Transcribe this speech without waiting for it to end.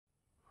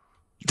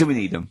Do we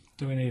need them?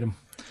 Do we need them?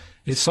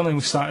 It's something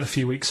we started a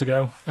few weeks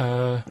ago.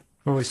 We're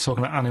always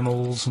talking about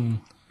animals and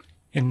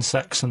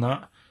insects and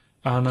that.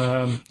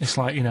 And it's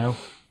like, you know,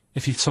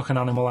 if you took an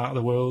animal out of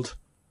the world,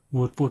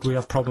 would we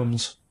have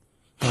problems?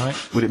 Right?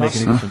 Would it make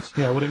any difference?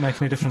 Yeah, would it make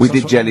any difference? We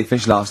did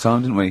jellyfish last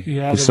time, didn't we?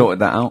 Yeah. We sorted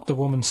that out. The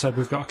woman said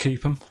we've got to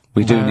keep them.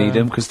 We do need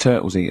them because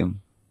turtles eat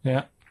them.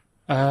 Yeah.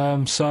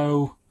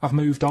 So I've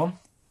moved on.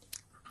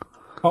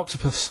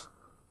 Octopus.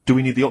 Do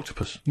we need the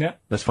octopus? Yeah.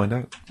 Let's find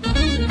out.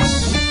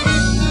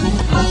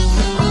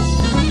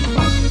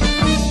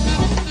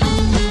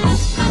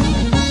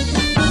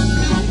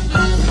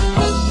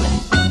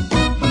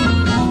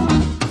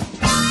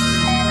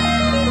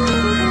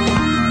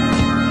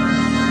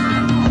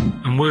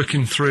 I'm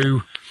working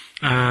through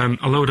a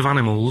load of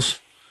animals,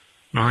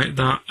 right,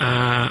 that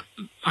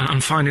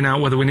I'm finding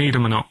out whether we need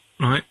them or not,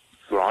 right?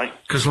 Right.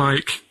 Because,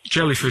 like,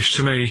 jellyfish,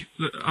 to me,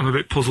 I'm a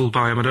bit puzzled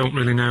by them. I don't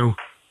really know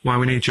why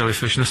we need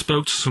jellyfish, and I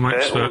spoke to some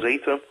expert. Turtles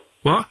eat them.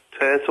 What?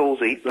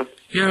 Turtles eat them.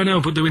 Yeah, I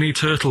know, but do we need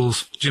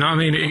turtles? Do you know what I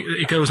mean?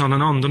 It goes on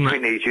and on, doesn't We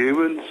it? need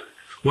humans.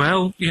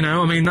 Well, you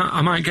know, I mean,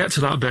 I might get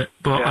to that bit,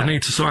 but I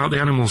need to sort out the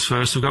animals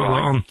first. I've got a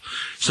lot on.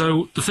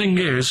 So the thing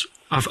is,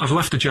 I've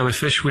left the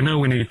jellyfish. We know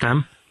we need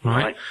them,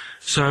 right?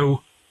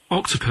 So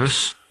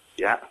octopus.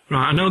 Yeah.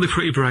 Right, I know they're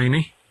pretty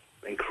brainy.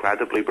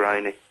 Incredibly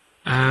brainy.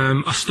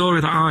 A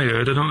story that I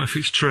heard, I don't know if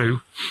it's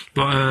true,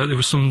 but there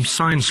was some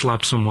science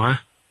lab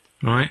somewhere,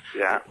 right?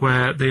 Yeah.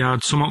 Where they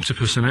had some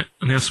octopus in it,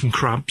 and they had some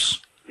crabs.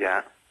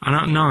 Yeah. And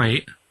at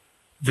night,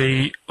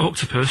 the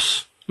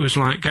octopus was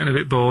like getting a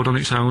bit bored on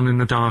its own in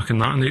the dark and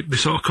that, and they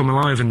sort of come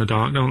alive in the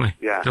dark, don't they?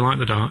 Yeah. They like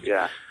the dark.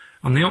 Yeah.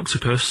 And the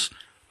octopus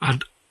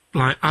had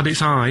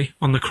its eye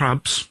on the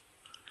crabs,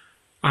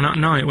 and at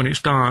night when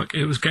it's dark,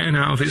 it was getting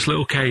out of its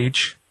little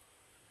cage,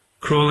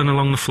 crawling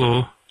along the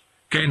floor,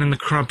 getting in the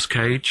crab's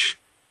cage,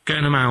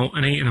 getting them out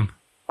and eating them.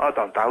 I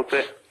don't doubt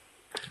it.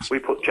 We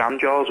put jam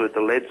jars with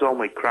the lids on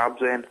with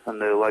crabs in, and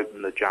they'll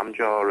open the jam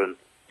jar and...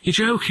 You're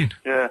joking?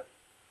 Yeah.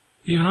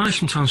 Even I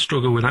sometimes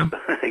struggle with them.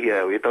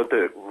 Yeah, we don't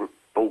do it...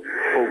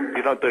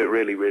 you don't do it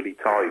really, really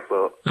tight,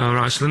 but... Oh,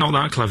 right, so they're not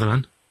that clever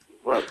then?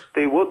 Well,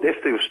 they would,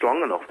 if they were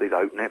strong enough, they'd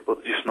open it,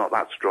 but they're just not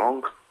that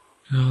strong.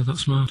 Oh,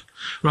 that's mad.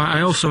 Right,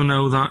 I also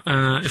know that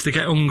if they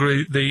get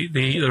hungry, they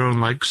eat their own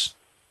legs.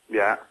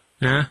 Yeah.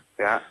 Yeah?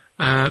 Yeah.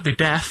 They're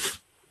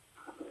deaf.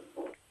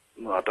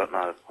 Well, I don't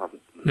know.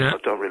 Yeah. I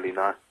don't really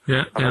know.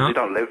 Yeah, I mean, they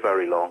don't live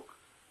very long.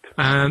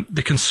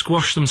 They can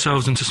squash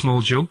themselves into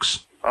small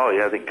jugs. Oh,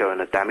 yeah, they can go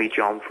in a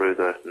demi-john through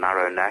the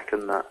narrow neck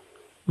and that.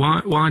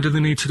 Why do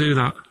they need to do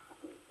that?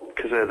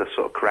 Because they're the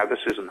sort of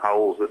crevices and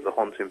holes that they're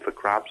hunting for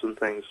crabs and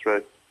things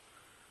through.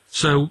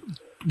 So,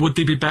 would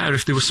they be better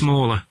if they were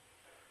smaller?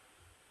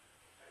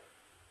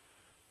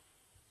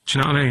 Do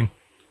you know what I mean?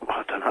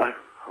 I don't know. I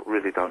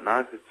really don't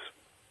know.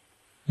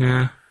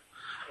 Yeah.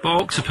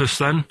 But octopus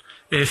then,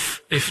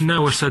 if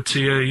Noah said to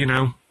you, you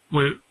know,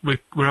 we're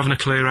having a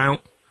clear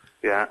out.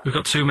 Yeah. We've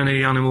got too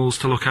many animals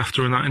to look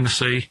after and that in the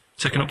sea,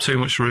 taking up too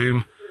much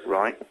room.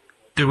 Right.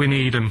 Do we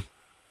need them?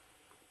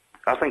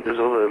 I think there's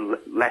other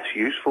less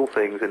useful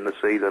things in the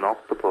sea than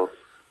octopus.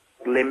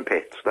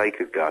 Limpets, they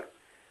could go.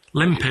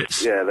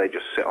 Limpets? Yeah, they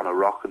just sit on a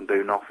rock and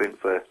do nothing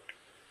for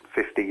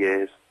 50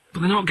 years. But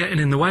they're not getting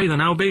in the way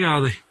then. How big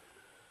are they?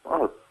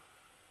 Oh,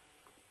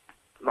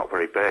 not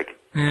very big.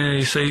 Yeah,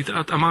 you see,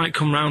 I might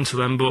come round to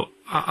them, but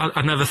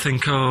I never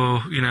think,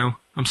 oh, you know,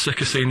 I'm sick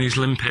of seeing these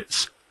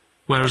limpets.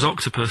 Whereas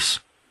octopus,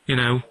 you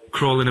know,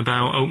 crawling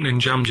about, opening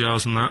jam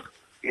jars and that.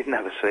 You'd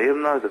never see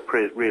them, though.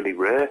 They're really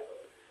rare.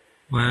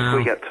 Well,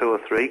 We get 2 or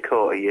 3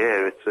 caught a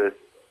year.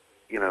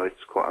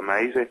 It's quite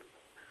amazing.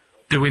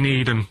 do we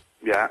need them?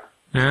 Yeah.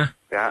 Yeah?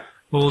 Yeah.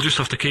 Well, we'll just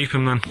have to keep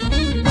them then.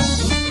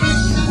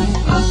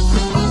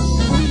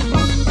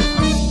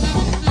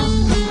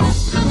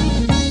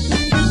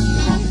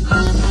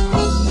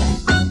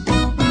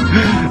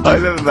 I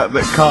love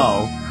that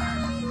Karl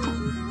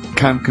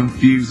can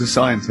confuse the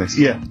scientist.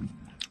 Yeah.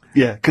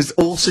 Yeah, because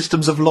all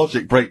systems of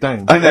logic break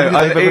down. I know, Everything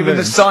they've ever even the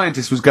learned.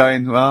 scientist was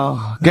going,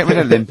 well, get rid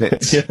of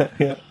limpets. Yeah,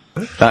 yeah.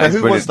 That is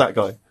Who was that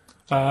guy?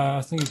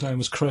 I think his name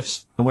was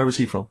Chris, And where was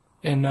he from?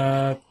 in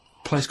a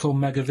place called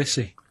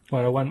Megavissi,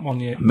 where I went one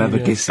year.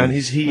 Megavissi. And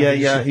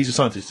he's a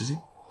scientist, is he?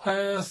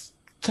 I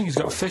think he's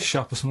got a fish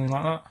shop or something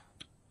like that.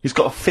 He's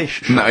got a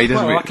fish. No, he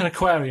doesn't. Well, like an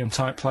aquarium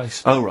type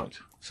place. Oh, right.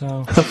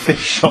 So, A fish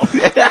shop.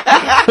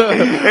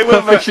 It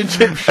wouldn't fish and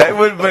chip shop. It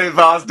wouldn't put it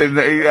past him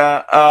that he,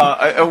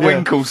 a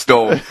Winkle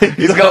store.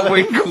 He's got a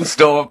Winkle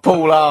store at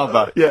Poole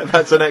Harbour. Yeah,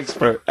 that's an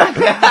expert.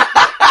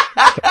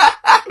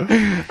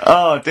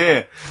 Oh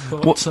dear.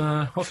 but what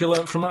have you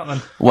learnt from that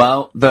then?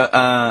 Well,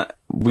 that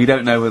we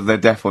don't know whether they're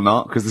deaf or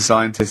not because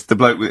the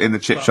bloke in the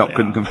chip shop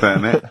couldn't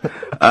confirm it.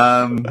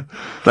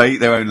 They eat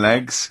their own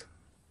legs.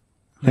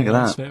 Think of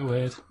That's that. a bit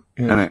weird.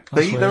 Isn't it?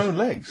 They eat their weird. own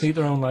legs. They eat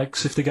their own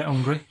legs if they get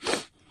hungry.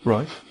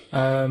 Right.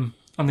 And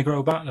they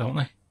grow back, don't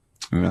they?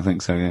 I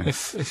think so. Yeah.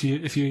 If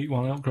you eat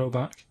one, they'll grow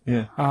back.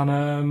 Yeah.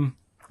 And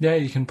yeah,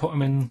 you can put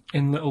them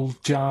in little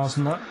jars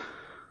and that.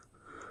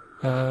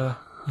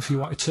 If you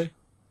wanted to.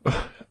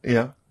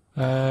 Yeah.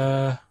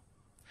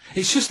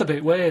 It's just a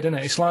bit weird, isn't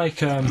it? It's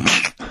like,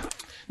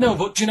 no,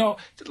 but do you know,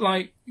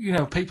 like,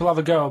 people have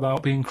a go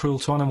about being cruel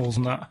to animals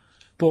and that.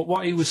 But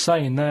what he was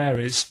saying there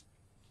is,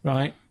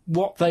 right,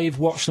 what they've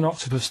watched an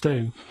octopus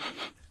do,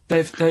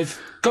 they've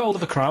got hold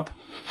of a crab,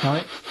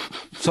 right?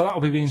 So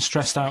that'll be being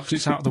stressed out because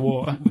it's out of the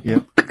water.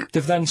 Yeah.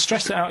 They've then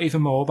stressed it out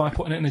even more by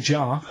putting it in a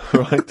jar,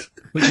 Right.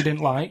 which he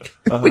didn't like.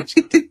 Which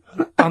he did.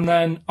 And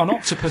then an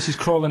octopus is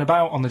crawling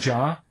about on the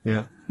jar,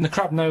 Yeah. and the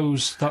crab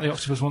knows that the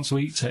octopus wants to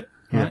eat it,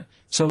 right? Yeah.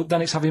 So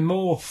then it's having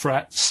more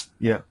frets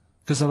Yeah.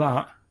 because of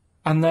that,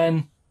 and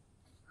then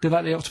they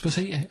let the octopus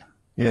eat it.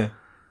 Yeah.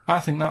 I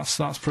think that's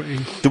pretty.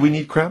 Do we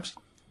need crabs?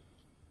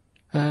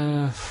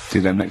 Do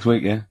them next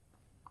week, yeah?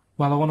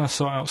 Well, I want to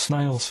sort out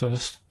snails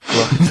first.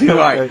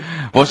 Right.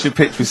 What's your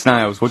pitch with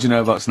snails? What do you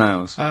know about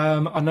snails?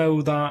 I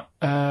know that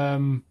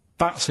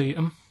bats eat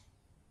them.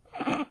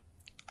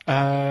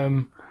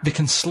 They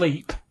can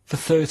sleep for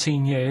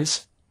 13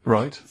 years.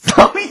 Right.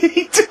 Oh,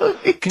 he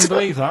did. Can you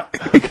believe that?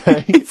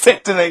 Okay. He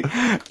said to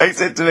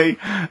me,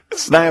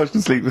 snails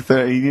can sleep for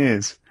 13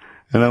 years.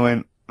 And I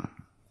went,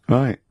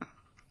 right.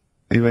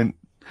 He went,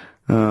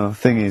 oh,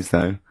 thing is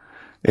though,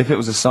 if it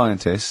was a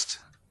scientist,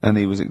 and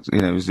he was, he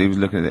was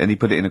looking at it, and he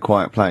put it in a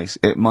quiet place,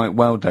 it might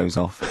well doze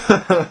off.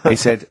 He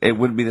said it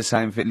wouldn't be the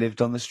same if it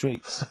lived on the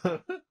streets.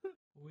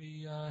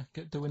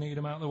 Do we need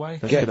them out of the way?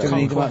 Do we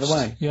need them out of the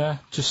way? Yeah,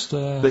 just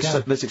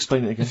Let's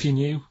explain it again. if you're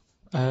new,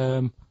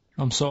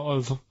 I'm sort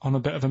of on a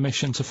bit of a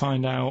mission to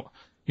find out.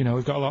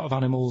 We've got a lot of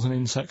animals and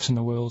insects in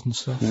the world and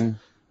stuff.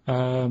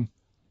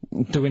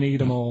 Do we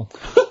need them all?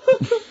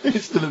 It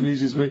still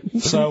amuses me.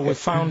 So we've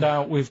found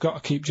out we've got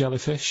to keep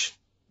jellyfish.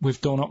 We've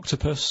done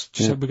octopus.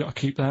 She said we've got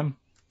to keep them.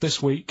 This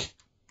week,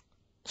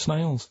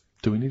 snails.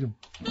 Do we need them?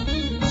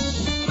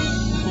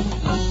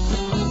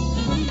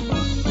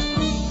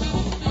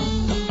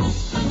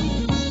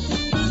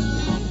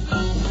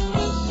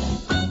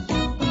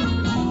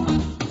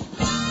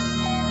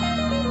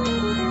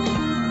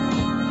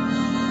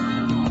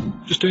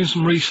 Just doing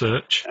some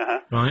research,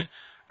 right?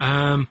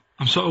 I'm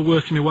sort of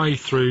working my way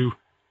through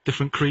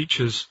different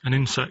creatures and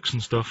insects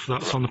and stuff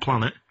that's on the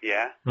planet.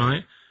 Yeah.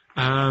 Right?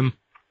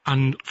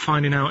 And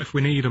finding out if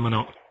we need them or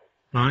not.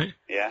 Right?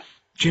 Yeah.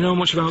 Do you know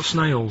much about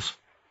snails?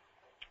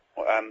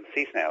 Well,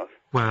 sea snails.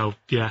 Well,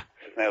 yeah.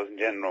 Snails in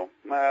general.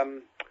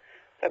 Don't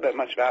know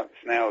much about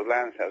snails,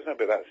 land snails. Not a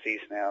bit about sea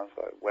snails,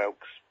 like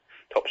whelks,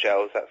 top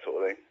shells, that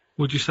sort of thing.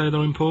 Would you say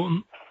they're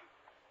important?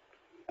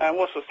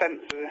 What sort of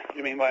sense do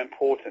you mean by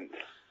important?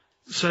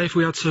 Say if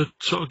we had to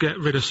sort of get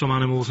rid of some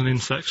animals and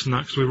insects and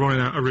that because we're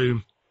running out of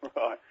room.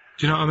 Right.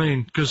 Do you know what I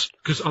mean? Because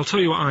I'll tell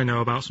you what I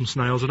know about some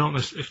snails. I don't know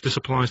if this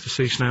applies to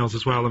sea snails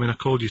as well. I mean, I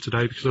called you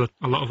today because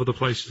a lot of other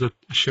places are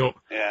shut.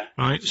 Yeah.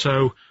 Right?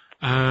 So,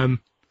 I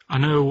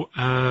know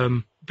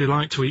they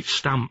like to eat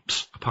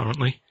stamps,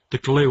 apparently. The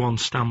glue on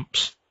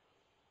stamps.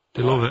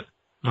 They love it,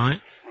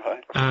 right?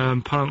 Right.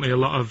 Apparently a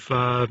lot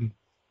of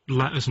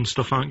letters and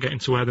stuff aren't getting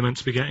to where they're meant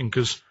to be getting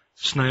because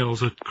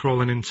snails are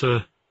crawling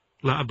into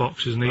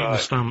letterboxes and eating the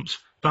stamps.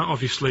 That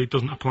obviously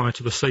doesn't apply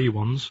to the sea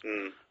ones,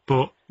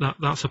 but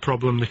that's a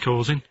problem they're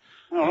causing.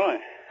 All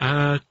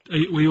right.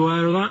 Were you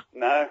aware of that?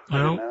 No, I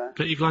didn't know that.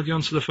 Bet you're glad you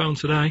answered the phone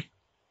today.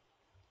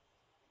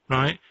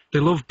 Right? They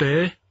love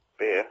beer.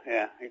 Beer,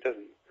 yeah, who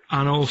doesn't?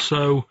 And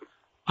also,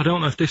 I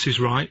don't know if this is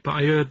right, but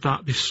I heard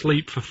that they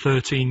sleep for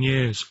 13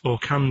 years, or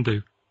can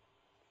do.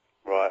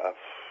 Right,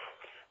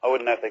 I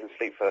wouldn't know if they can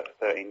sleep for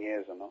 13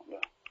 years or not,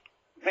 but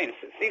I think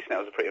sea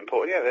snails are pretty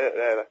important.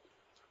 Yeah,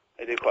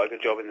 they do quite a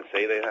good job in the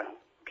sea. They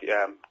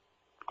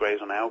graze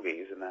on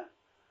algae, and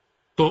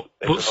they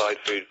provide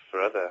food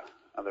for other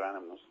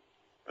animals.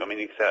 I mean,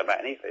 you can say that about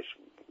any fish,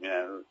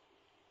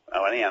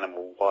 or any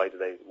animal. Why do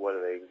they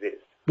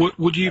exist?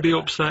 Would you be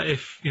upset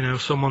if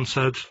someone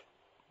said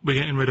we're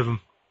getting rid of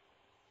them?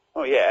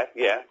 Oh yeah.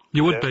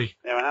 You would be.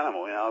 They're an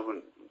animal, I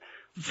wouldn't.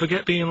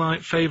 Forget being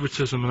like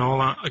favouritism and all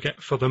that I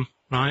get for them,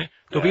 right?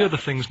 There'll be other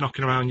things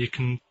knocking around you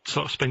can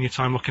sort of spend your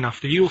time looking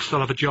after. You'll still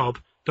have a job.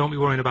 Don't be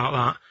worrying about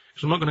that.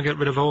 Because I'm not going to get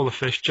rid of all the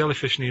fish.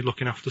 Jellyfish need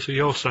looking after, so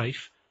you're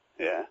safe.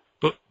 Yeah.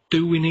 But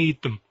do we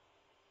need them?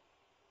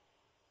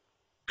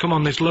 Come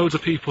on, there's loads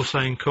of people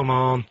saying, come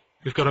on,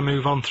 we've got to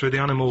move on through the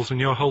animals, and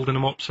you're holding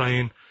them up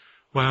saying,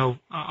 well,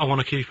 I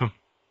want to keep them.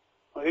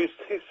 Well, who's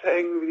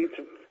saying we need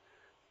to...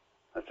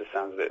 That just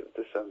sounds a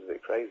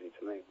bit crazy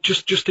to me.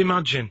 Just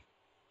imagine.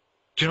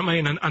 Do you know what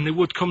I mean? And they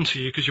would come to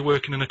you because you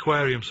work in an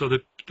aquarium, so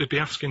they'd be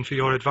asking for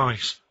your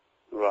advice.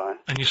 Right.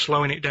 And you're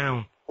slowing it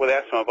down. Well, they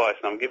asked for my advice,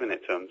 and I'm giving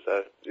it to them,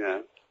 so,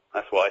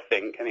 that's what I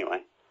think,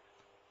 anyway.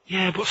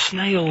 Yeah, but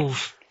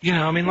snails,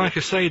 I mean, like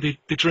I say,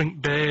 they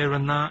drink beer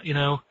and that,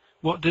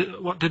 What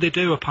do they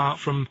do apart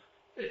from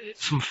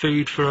some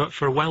food for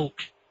a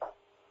whelk?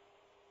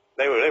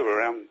 They were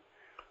around,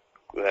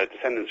 their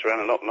descendants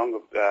around a lot longer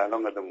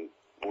than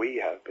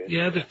we have been.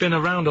 Yeah, they've been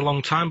around a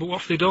long time, but what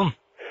have they done?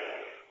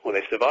 Well,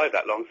 they've survived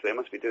that long, so they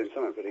must be doing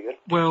something pretty good.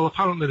 Well,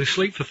 apparently they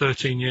sleep for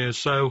 13 years,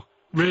 so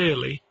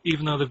really,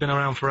 even though they've been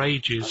around for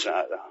ages...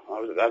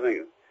 I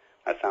think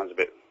that sounds a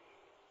bit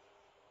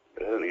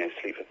I don't think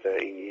I sleep for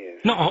 13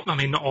 years. Not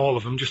all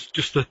of them, just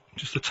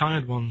the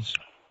tired ones.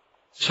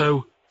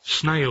 So,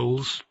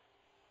 snails,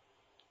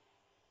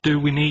 do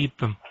we need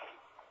them?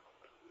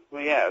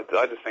 Well, yeah,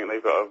 I just think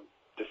they've got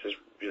to,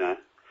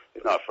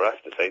 it's not for us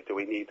to say, do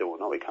we need them or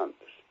not, we can't.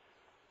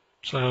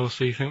 So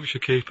you think we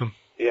should keep them?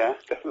 Yeah,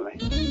 definitely.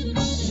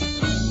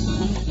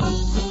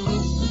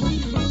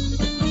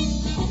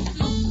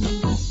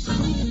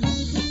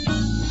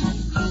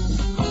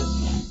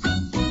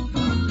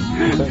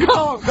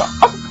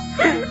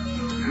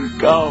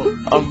 Carl,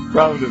 I'm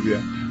proud of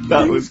you.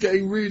 That He was was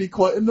getting really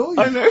quite annoyed.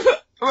 I know.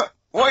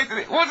 What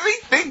did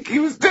he think he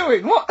was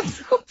doing? What?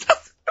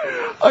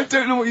 I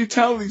don't know what you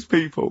tell these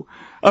people.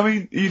 I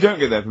mean, you don't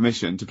get their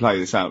permission to play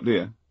this out, do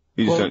you?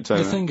 You just don't tell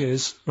the them. thing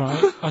is,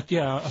 right,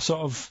 I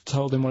sort of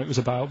told him what it was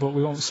about, but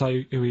we won't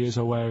say who he is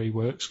or where he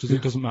works, because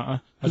it doesn't matter.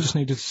 I just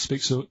needed to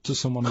speak to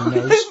someone who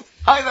knows.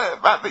 I know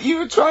the fact that you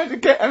were trying to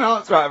get an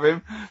answer out of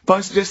him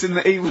by suggesting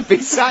that he would be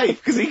safe,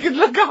 because he could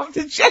look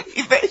after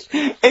jellyfish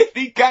if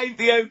he gave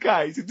the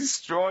okay to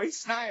destroy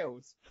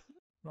snails.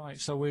 Right,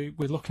 so we're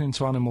looking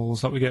into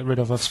animals that we get rid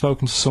of. I've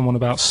spoken to someone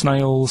about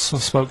snails, I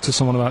spoke to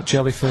someone about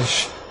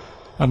jellyfish,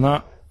 and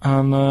that,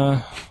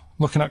 and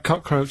looking at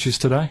cockroaches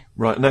today.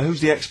 Right, now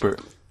who's the expert?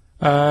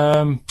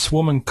 It's a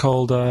woman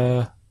called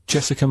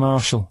Jessica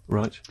Marshall.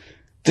 Right.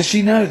 Does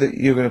she know that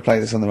you're going to play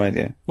this on the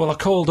radio? Well, I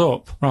called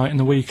up, right, in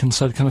the week and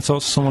said, can I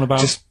talk to someone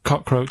about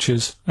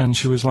cockroaches? And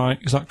she was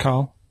like, is that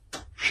Karl?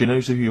 She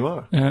knows who you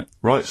are. Yeah.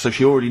 Right, so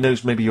she already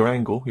knows maybe your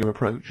angle, your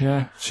approach.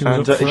 Yeah, she was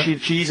And up for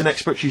it. she's an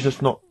expert, she's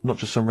just not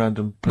just some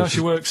random person. No, she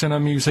works in a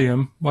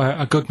museum,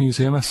 a good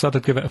museum. I said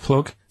I'd give it a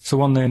plug. It's the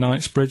one near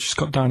Knightsbridge. It's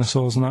got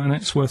dinosaurs and that in it.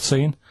 It's worth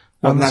seeing.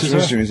 Well, And this Natural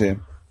is History her.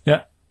 Museum.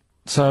 Yeah.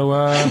 So,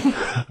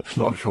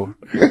 Not sure.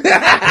 He's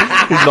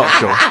not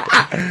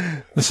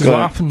sure. this is what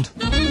happened.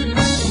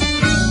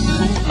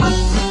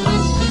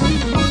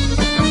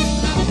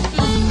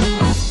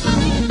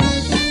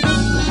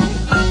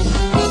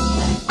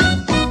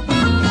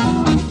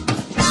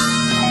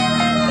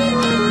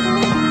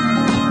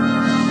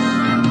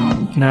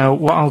 Now,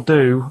 what I'll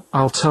do,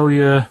 I'll tell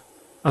you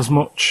as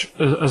much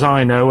as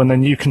I know, and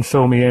then you can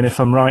fill me in if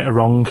I'm right or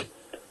wrong.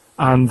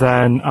 And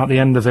then at the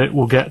end of it,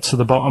 we'll get to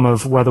the bottom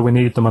of whether we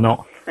need them or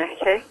not.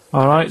 Okay.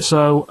 All right.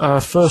 So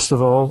first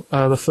of all,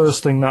 the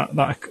first thing that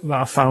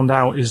I found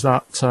out is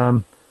that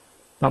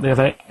they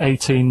have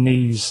 18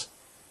 knees.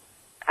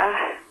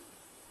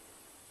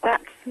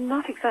 That's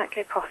not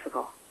exactly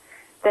possible.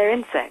 They're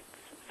insects,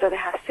 so they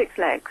have 6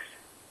 legs.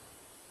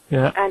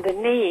 Yeah. And the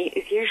knee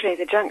is usually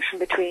the junction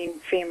between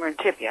femur and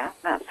tibia.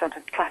 That's sort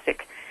of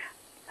classic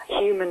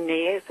human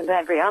knee and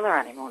every other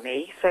animal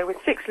knee. So with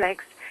 6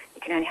 legs,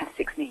 you can only have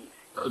 6 knees.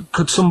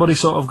 Could somebody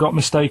sort of got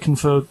mistaken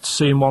for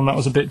seeing one that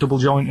was a bit double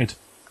jointed?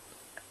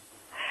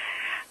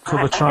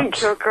 Cover I tracks.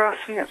 think you're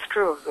grasping at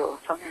straws or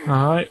something.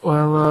 All right.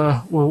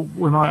 Well,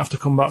 we might have to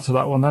come back to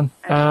that one then.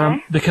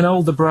 Okay. They can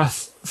hold the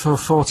breath for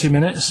 40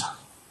 minutes.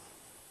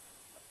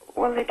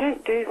 Well, they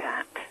don't do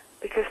that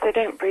because they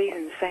don't breathe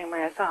in the same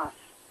way as us.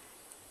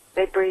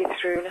 They breathe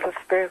through little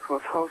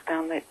spiracles, holes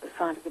down the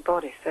side of the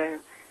body. So,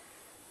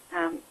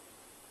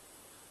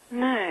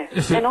 no,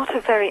 they're not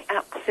a very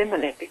apt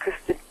simile because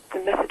the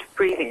method of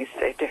breathing is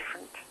so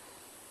different.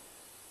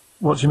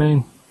 What do you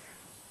mean?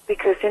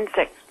 Because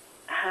insects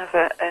have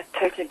a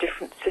totally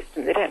different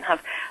system. They don't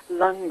have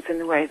lungs in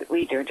the way that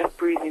we do, just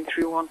breathing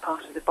through one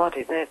part of the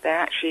body. They're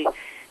actually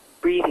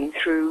breathing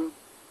through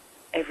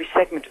every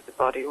segment of the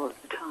body all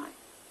of the time.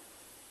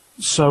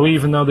 So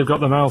even though they've got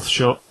their mouth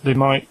shut, they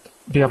might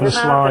be able to The mouths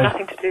have slide.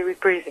 nothing to do with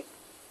breathing,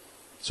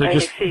 So only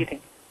just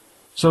feeding.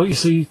 so you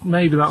see,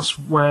 maybe that's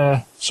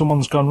where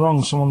someone's gone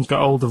wrong. Someone's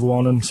got hold of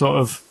one and sort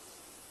of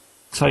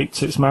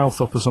taped its mouth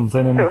up or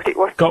something, and Thought it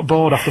was. got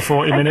bored after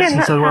 40 minutes Again,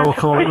 and that said, "Well, we'll sounds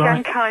call a it pretty right."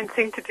 unkind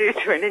thing to do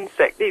to an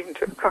insect, even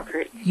to a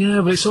cockroach.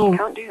 Yeah, but it's all. You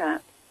can't do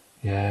that.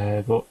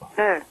 Yeah, but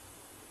No.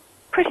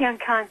 Pretty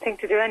unkind thing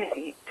to do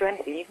anything,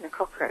 even a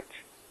cockroach.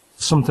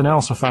 something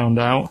else I found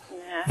out.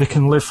 Yeah. They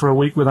can live for a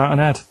week without an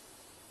head.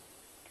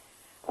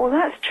 Well,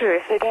 that's true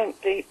if they don't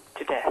bleed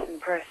to death in the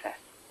process.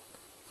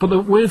 But the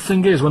weird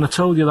thing is, when I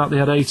told you that they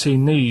had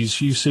 18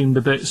 knees, you seemed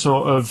a bit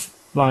sort of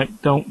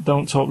like,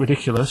 don't talk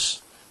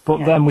ridiculous. But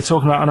Yeah. then we're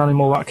talking about an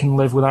animal that can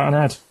live without an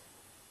head.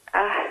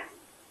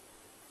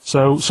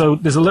 So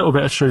there's a little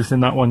bit of truth in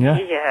that one, yeah?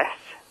 Yes.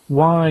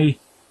 Why,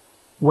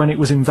 when it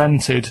was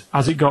invented,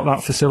 has it got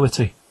that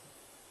facility?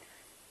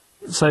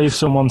 Say if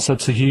someone said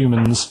to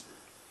humans,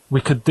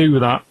 we could do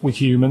that with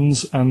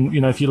humans, and,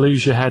 you know, if you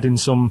lose your head in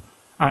some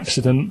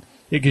accident,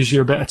 it gives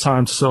you a bit of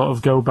time to sort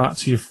of go back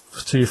to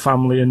your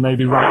family and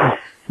maybe write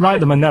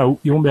them a note.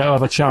 You won't be able to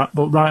have a chat,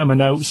 but write them a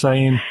note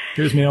saying,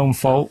 it was my own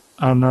fault,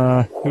 and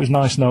it was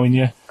nice knowing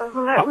you.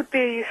 Well, that would be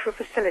a useful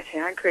facility,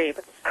 I agree.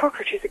 But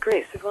cockroaches are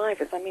great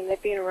survivors. I mean,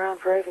 they've been around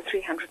for over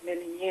 300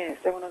 million years.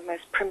 They're one of the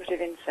most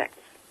primitive insects.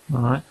 All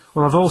right.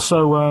 Well, I've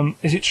also,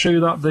 is it true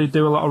that they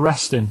do a lot of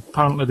resting?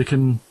 Apparently they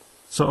can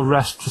sort of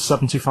rest for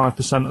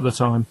 75% of the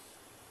time.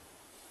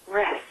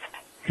 Rest.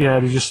 Yeah,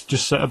 they just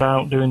sit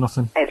about doing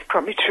nothing. It's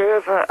probably true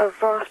of a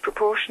vast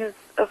proportion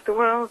of the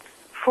world's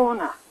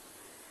fauna.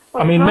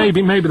 Well, I mean, right.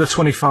 maybe the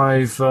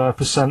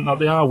 25% that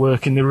they are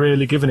working, they're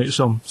really giving it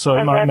some, so it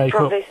And might they're make up.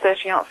 probably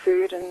searching out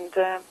food, and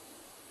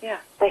yeah,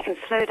 they can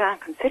slow down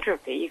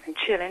considerably. You can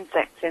chill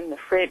insects in the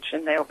fridge,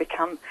 and they'll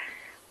become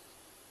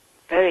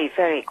very,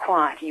 very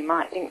quiet. You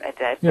might think they're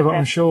dead. Yeah, but they're-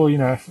 I'm sure, you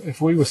know, if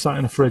we were sat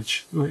in a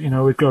fridge, you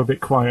know, we'd go a bit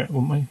quiet,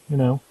 wouldn't we? You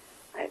know.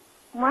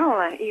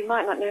 Well, you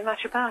might not know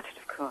much about it,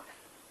 of course.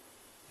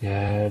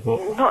 Yeah,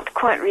 but Not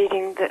quite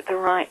reading the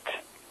right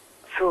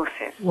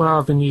sources. well,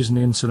 I've been using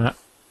the internet.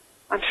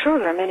 I'm sure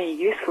there are many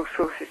useful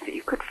sources that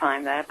you could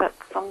find there, but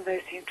some of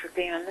those seem to have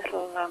been a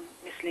little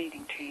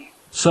misleading to you.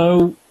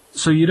 So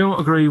you don't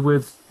agree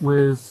with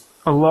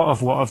a lot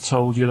of what I've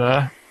told you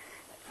there.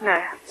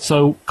 No,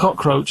 So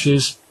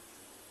cockroaches,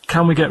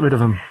 can we get rid of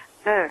them?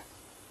 no,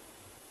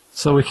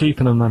 So we're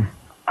keeping them then.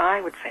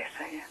 I would say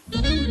so,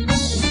 yeah.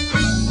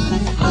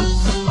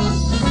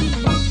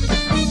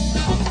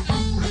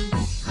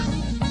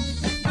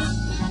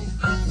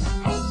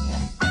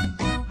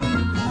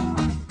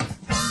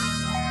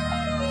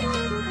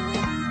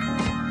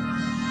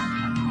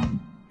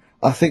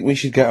 I think we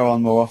should get her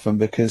on more often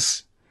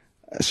because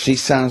she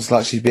sounds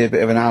like she'd be a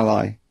bit of an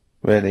ally,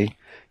 really.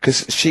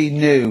 Because she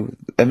knew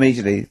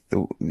immediately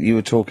that you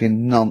were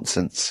talking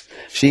nonsense.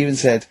 She even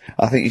said,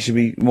 I think you should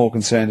be more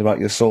concerned about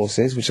your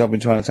sources, which I've been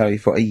trying to tell you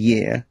for a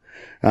year,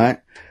 right?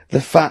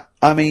 The fact,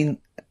 I mean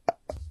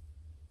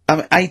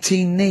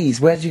 18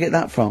 knees, where did you get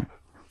that from?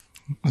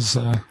 It's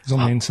on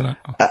the internet.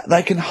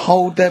 They can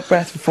hold their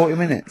breath for 40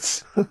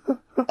 minutes.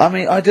 I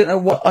mean, I don't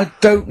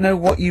know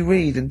what you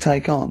read and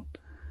take on.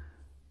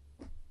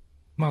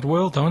 Mad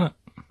world, don't it?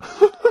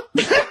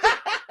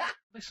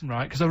 Listen,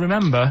 right, because I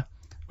remember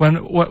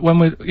when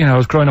we, you know, I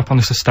was growing up on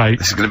this estate.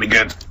 This is going to be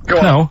good. Go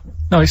on.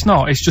 No, it's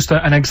not. It's just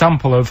an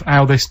example of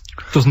how this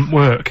doesn't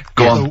work.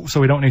 Go on.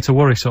 So we don't need to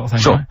worry, sort of thing.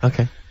 Sure. Right?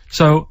 Okay.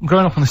 So I'm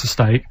growing up on this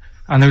estate,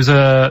 and there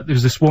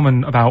was this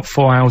woman about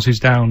 4 houses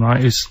down.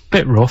 Right, who's a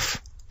bit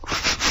rough.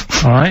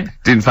 All right.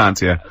 Didn't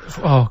fancy her.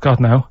 Oh God,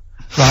 no.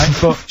 Right,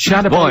 but she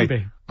had a Why?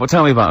 baby. Well,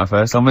 tell me about her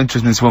first. I'm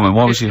interested in this woman.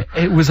 Why was she?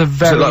 It was a Was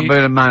very. it like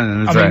being a man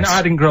in a I dress? mean,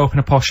 I didn't grow up in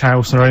a posh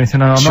house or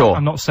anything, and Sure.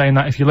 I'm not saying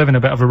that if you live in a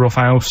bit of a rough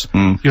house,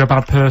 you're a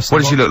bad person.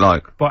 What did she look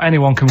like? But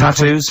anyone can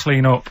Tattoos?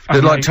 clean up. Looked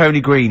And like Tony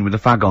Green with a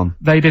fag on.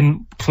 they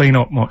didn't clean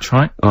up much,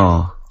 right?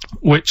 Oh.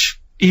 Which,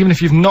 even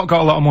if you've not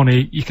got a lot of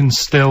money, you can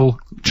still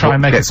try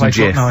and make Get a some place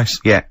look jiff. nice.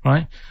 Yeah.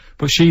 Right?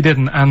 But she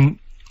didn't, and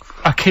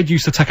a kid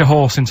used to take a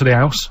horse into the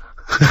house.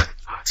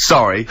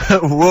 Sorry.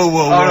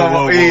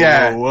 Whoa,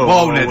 Yeah. Whoa,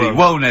 whoa, Neddy. whoa.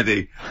 Whoa,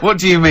 Neddy. What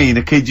do you mean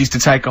a kid used to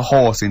take a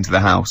horse into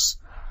the house?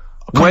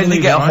 Where did he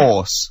believe get it, a right?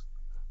 horse?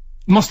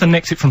 Must have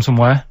nicked it from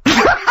somewhere.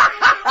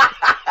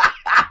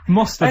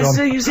 Must have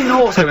done. you seen a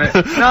horse in it?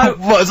 No.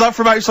 What, is that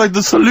from outside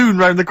the saloon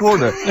round the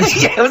corner?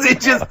 Yeah, was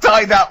it just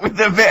tied up with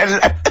a bit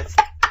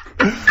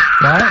of...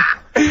 Right?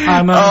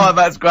 Oh,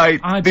 that's great.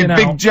 I'd Big been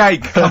Big out.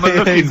 Jake, come and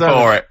looking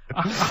for it.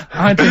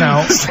 I'd been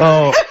out.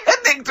 Oh.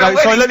 Nicked Right,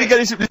 away. sorry, let me get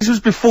this. This was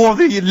before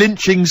the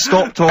lynching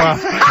stopped or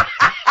after.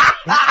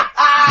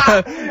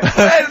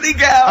 Where did he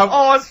get a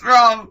horse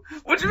from?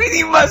 What do you mean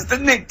he must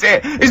have nicked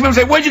it? His mum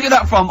said, where'd you get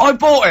that from? I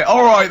bought it.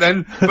 All right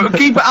then, but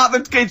keep it out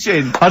of the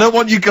kitchen. I don't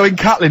want you going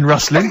Catlin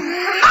rustling.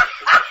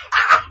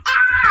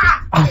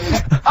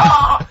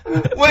 Oh,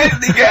 where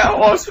did he get a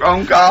horse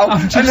from, Carl?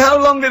 And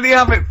how long did he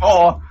have it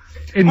for?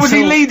 Was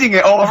he leading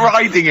it or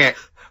riding it?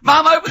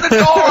 Mum, open the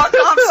door, I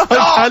can't I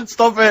stop! can't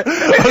stop it.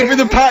 Open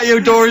the patio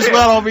door as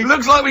well. I'll be.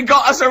 Looks like we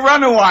got us a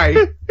runaway.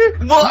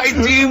 What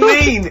do you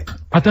mean?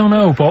 I don't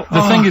know, but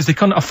the thing is, they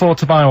couldn't afford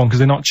to buy one because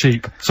they're not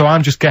cheap. So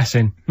I'm just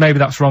guessing. Maybe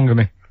that's wrong of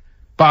me.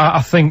 But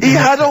I think... He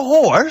had a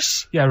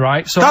horse. Yeah,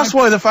 right. So That's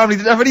why the family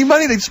didn't have any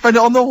money. They'd spend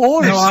it on the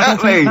horse. No, I don't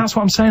Exactly. think, that's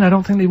what I'm saying. I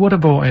don't think they would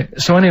have bought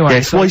it. So anyway... Yeah,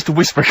 it's wise to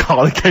whisper,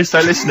 Carl, in case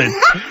they're listening.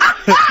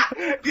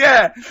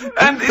 Yeah,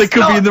 and They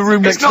could be in the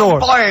room next door.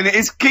 It's not buying it,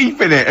 it's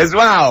keeping it as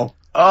well.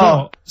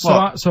 Oh,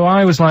 So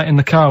I was like in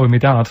the car with my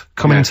dad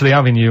coming Yeah. into the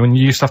avenue, and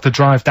you used to have to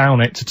drive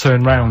down it to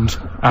turn round.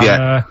 And,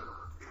 Yeah.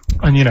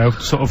 and you know,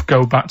 sort of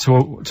go back to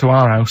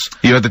our house.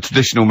 you had the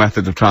traditional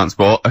method of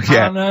transport.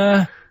 Yeah.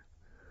 And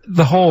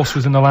the horse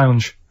was in the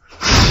lounge,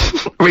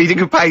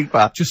 Reading a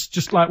paper.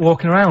 just like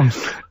walking around.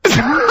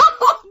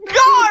 Oh,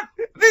 God!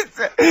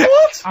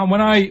 What? And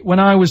when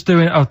I was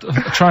doing, I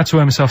tried to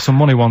earn myself some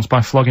money once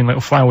by flogging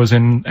little flowers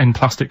in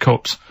plastic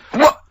cups.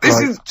 What? This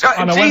is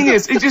And I went-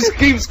 genius. It just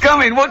keeps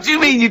coming. What do you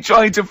mean you're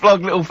trying to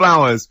flog little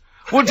flowers?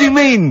 What do you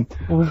mean?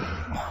 Wait.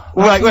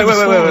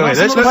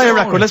 Let's play a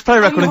record. Let's play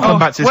a record and come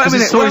back to this, Wait a because the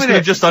minute, story's wait a going to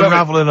minute. just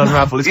unravel and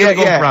unravel. It's Yeah, going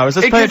to go yeah. for hours.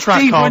 Let's It play a gets track,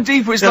 deeper Carl. and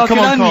deeper. It's Yeah, like come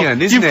an on, Carl.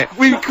 onion, isn't it?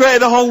 We've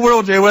created a whole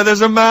world here where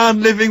there's a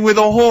man living with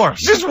a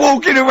horse. Just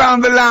walking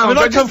around the I lounge. mean,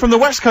 I come from the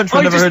West Country.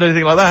 I've never heard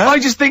anything like that. I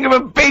just think of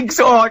a big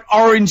sort of like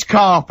orange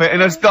carpet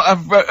and a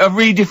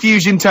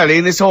rediffusion telly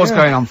and this horse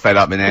going, I'm fed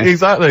up in here.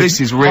 Exactly.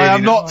 This is really... I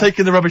am not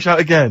taking the rubbish out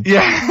again.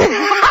 Yeah.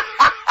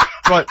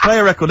 Right, play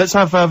a record. Let's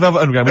have Velvet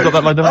Underground. We've got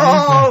that lined up.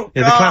 Oh,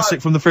 Yeah, the God. classic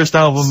from the first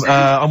album.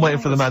 I'm waiting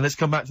for the man. Let's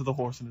come back to the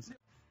horse in a second.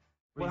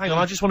 Well, hang on,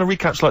 I just want to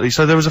recap slightly.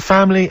 So there was a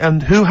family,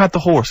 and who had the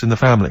horse in the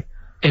family?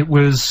 It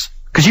was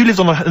Because you lived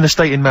on an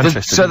estate in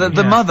Manchester. So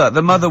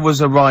the mother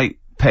was a right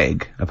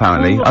pig,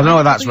 apparently. Well, I don't know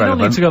whether that's you don't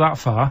relevant. need to go that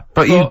far.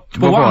 But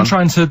what I'm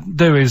trying to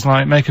do is,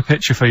 like, make a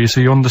picture for you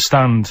so you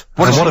understand.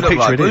 What does she what a look picture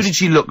like? it Who is. did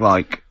she look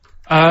like?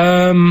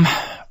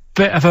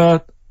 Bit of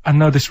a, and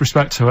no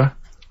disrespect to her,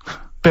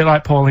 bit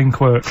like Pauline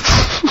Quirk,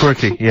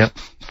 Quirky, yeah.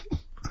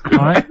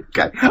 right?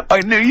 Okay,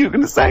 I knew you were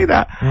going to say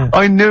that. Yeah.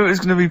 I knew it was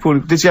going to be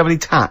Pauline. Did she have any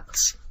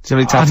tats? Did she have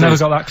any I've tattoos? never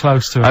got that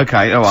close to her.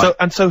 Okay,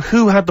 alright. So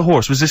who had the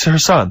horse? Was this her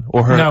son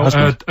or her No,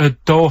 husband? her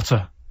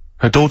daughter.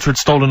 Her daughter had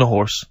stolen a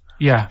horse.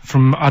 Yeah,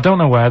 from, I don't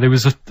know where,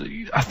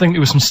 I think it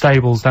was some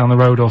stables down the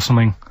road or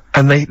something.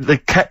 And they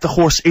kept the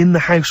horse in the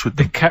house with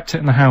They them. kept it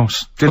in the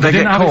house. Did But they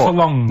didn't get have it caught? for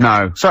long.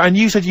 No. So, and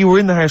you said you were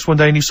in the house one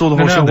day and you saw the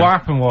horse No, in there. what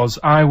happened was,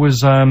 I was,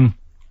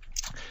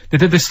 they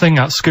did this thing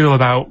at school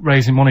about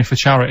raising money for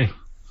charity,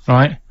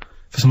 right?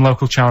 For some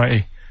local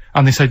charity.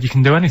 And they said you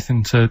can do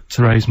anything to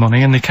raise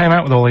money, and they came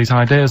out with all these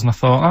ideas, and I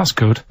thought, that's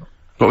good.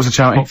 What was the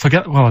charity?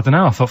 Well, I don't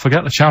know, I thought,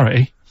 forget the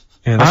charity.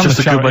 Yeah, that's I'm just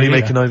the a good charity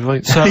money making here.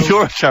 idea. So-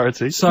 You're a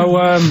charity. So,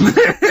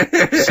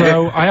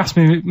 so I asked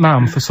me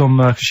mum for some,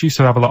 'cause she used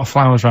to have a lot of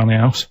flowers around the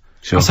house.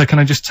 Sure. I said, can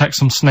I just take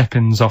some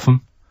snippings off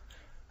them?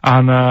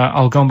 And,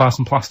 I'll go and buy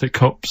some plastic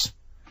cups.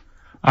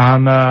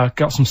 And,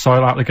 got some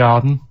soil out of the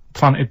garden,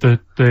 planted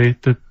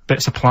the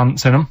bits of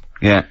plants in them,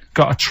 Yeah.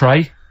 got a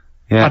tray,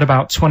 Yeah. had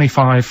about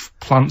 25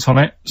 plants on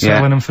it,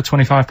 selling them for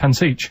 25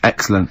 pence each.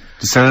 Excellent. Did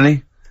you sell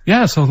any?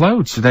 Yeah, so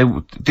loads.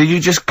 Did you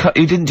just cut,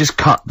 you didn't just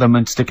cut them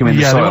and stick them in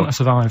the Yeah, they soil? want to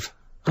survive.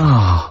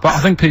 Oh. But I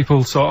think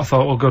people sort of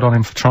thought, well, good on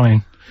him for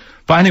trying.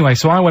 But anyway,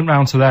 so I went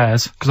round to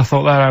theirs, because I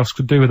thought their house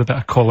could do with a bit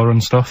of colour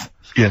and stuff.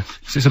 Yeah.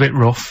 'Cause it's a bit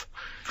rough.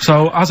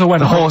 So as I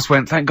went The on- horse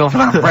went, thank God for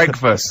that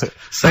breakfast.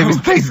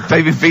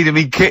 They've been feeding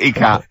me kitty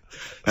cat.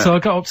 So I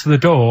got up to the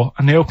door,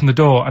 and they opened the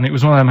door, and it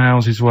was one of them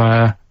houses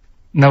where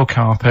no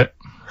carpet,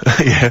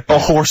 Yeah. A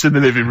horse in the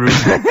living room.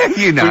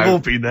 You know. We've all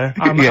been there.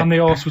 Yeah. and the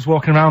horse was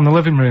walking around the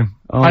living room.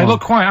 Oh. I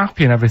looked quite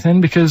happy and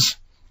everything, because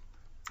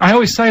I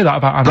always say that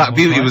about animals. Black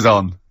Beauty right? was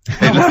on.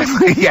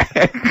 Yeah.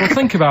 Well,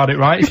 think about it,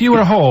 right? If you were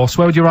a horse,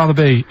 where would you rather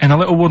be? In a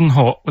little wooden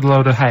hut with a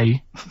load of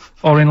hay,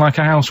 or in like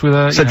a house with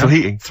a Central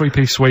heating.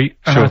 3-piece suite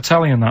and Sure. a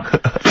telly and that?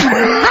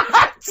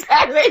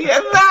 Telling you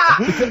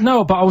that!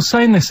 No, but I was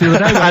saying this the other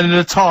day, And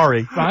an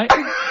Atari. right?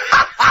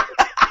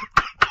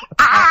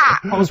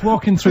 I was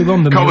walking through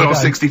London the Commodore other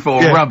day.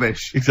 64, Yeah.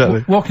 rubbish.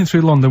 Exactly. Walking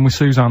through London with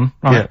Suzanne,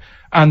 right? Yeah.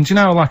 And you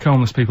know, like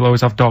homeless people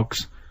always have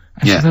dogs.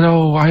 And Yeah. she said,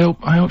 oh, I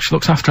hope she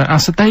looks after it. I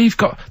said,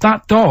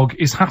 that dog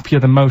is happier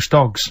than most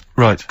dogs.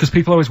 Right. Because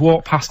people always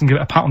walk past and give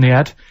it a pat on the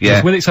head. Yeah.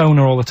 It's with its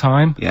owner all the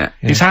time. Yeah.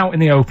 It's out in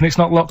the open, it's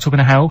not locked up in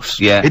a house.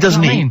 Yeah. It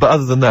doesn't You know what I eat, mean? but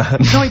other than that.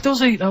 No, it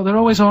does eat though, they're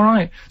always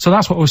alright. So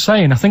that's what I was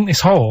saying, I think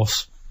this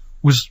horse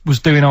was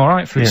doing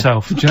alright for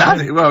itself. Do you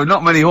know? Well,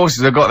 not many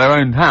horses have got their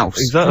own house.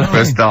 Exactly. For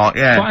a start,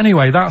 yeah. But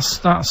anyway, that's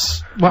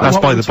That's what by we the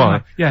were talking by.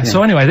 about. Yeah,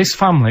 so anyway, this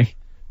family,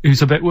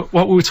 who's a bit,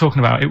 what we were talking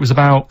about, it was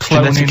about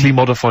cloning. Genetically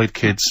modified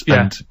kids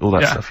Yeah. and all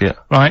that Yeah. stuff, yeah.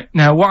 Right,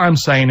 now what I'm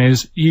saying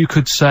is, you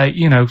could say,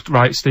 you know,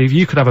 right, Steve,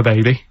 you could have a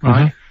baby,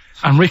 right?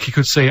 And Ricky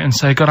could see it and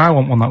say, God, I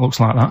want one that looks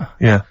like that.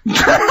 Yeah.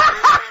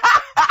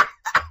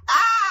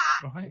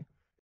 Right?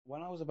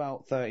 When I was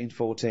about 13,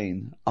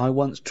 14, I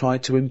once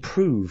tried to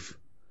improve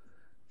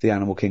the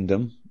animal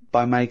kingdom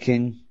by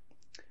making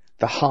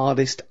the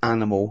hardest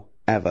animal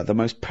ever, the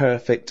most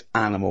perfect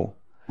animal.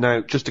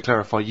 Now, just to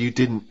clarify, you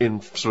didn't, in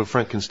sort of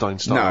Frankenstein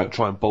style, No.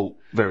 try and bolt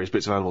various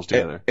bits of animals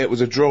together. It was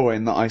a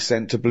drawing that I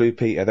sent to Blue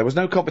Peter. There was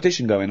no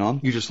competition going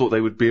on. You just thought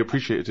they would be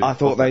appreciative. I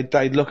thought of it.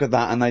 they'd look at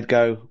that and they'd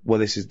go, well,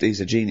 he's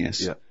a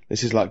genius. Yeah.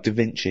 This is like Da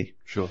Vinci.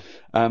 Sure.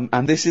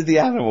 And this is the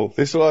animal.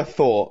 This is what I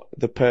thought,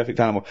 the perfect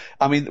animal.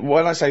 I mean,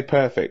 when I say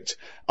perfect,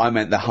 I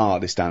meant the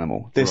hardest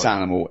animal. This Right.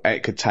 animal,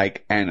 it could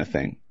take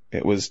anything.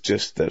 It was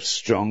just the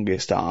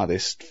strongest,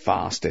 hardest,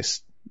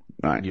 fastest.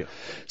 Right. Yeah.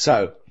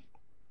 So,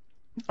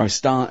 I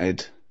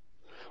started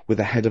with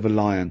the head of a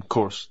lion. Of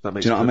course, that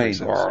makes Do you know what I mean?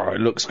 perfect sense. Roar, it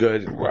looks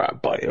good. Roar,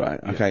 bite you, right?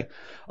 Okay.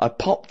 I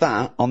popped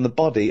that on the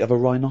body of a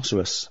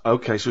rhinoceros.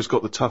 Okay, so it's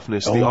got the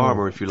toughness, the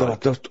armour, if you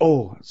like.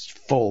 It's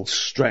full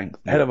strength.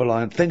 Head of a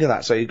lion. Think of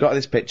that. So you've got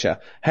this picture.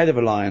 Head of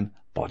a lion,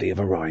 body of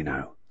a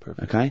rhino.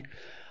 Perfect. Okay?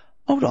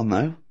 Hold on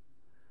though.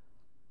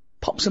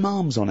 Pop some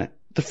arms on it.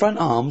 The front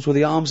arms were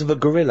the arms of a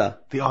gorilla.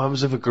 The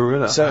arms of a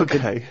gorilla. So it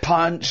okay. could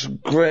punch,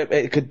 grip,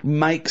 it could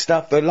make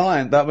stuff. The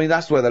lion, I mean,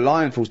 that's where the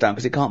lion falls down,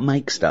 because it can't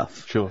make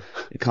stuff. Sure.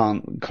 It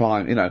can't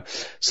climb, you know.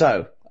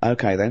 So,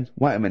 okay then,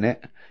 wait a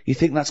minute. You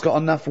think that's got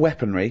enough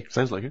weaponry?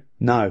 Sounds like it.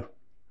 No.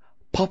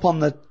 Pop on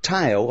the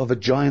tail of a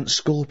giant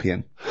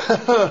scorpion.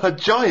 A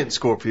giant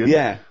scorpion?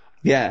 Yeah,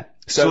 yeah.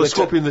 So a the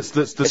scorpion that's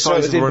the so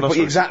size of a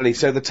rhinoceros? exactly.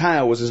 So the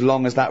tail was as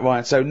long as that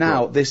rhino. So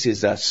now this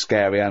is a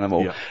scary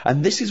animal. Yeah.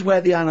 And this is where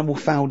the animal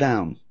fell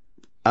down.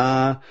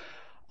 I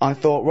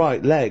thought,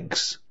 right,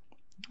 legs.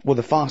 Well,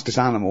 the fastest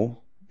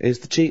animal is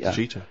the cheetah.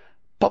 Cheetah.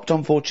 Popped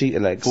on 4 cheetah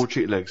legs. 4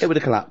 cheetah legs. It would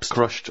have collapsed.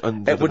 Crushed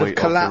under It the would have weight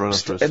of the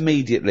collapsed rhinoceros.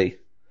 immediately.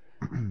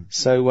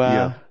 So,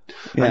 Yeah.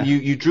 yeah. And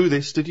you drew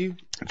this, did you?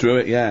 Drew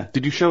it, yeah.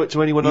 Did you show it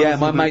to anyone other Yeah, than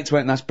my the- mates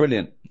went, that's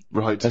brilliant.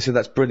 Right. They said,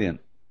 that's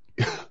brilliant.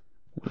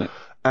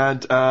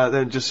 and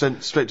then just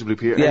sent straight to Blue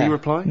Peter. Yeah. Any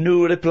reply?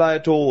 No reply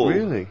at all.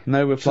 Really?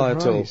 No reply at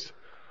all. Surprised.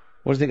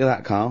 What do you think of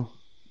that, Karl?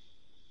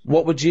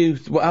 What would you?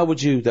 How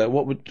would you though?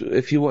 What would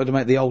if you wanted to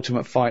make the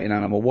ultimate fighting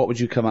animal? What would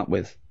you come up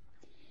with?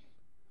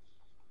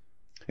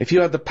 If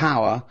you had the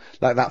power,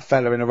 like that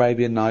fella in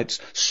Arabian Nights,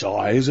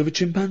 size of a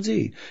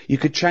chimpanzee, you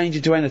could change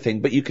into anything,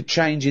 but you could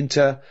change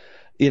into,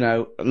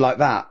 like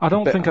that. I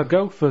don't think I'd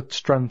go for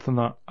strength and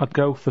that. I'd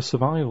go for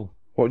survival.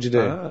 What would you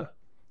do?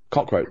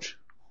 Cockroach.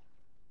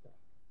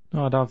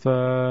 No, I'd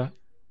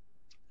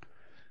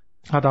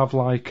have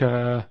like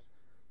an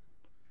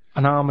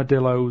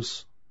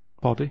armadillo's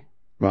body.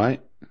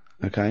 Right.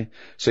 Okay.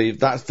 So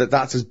that's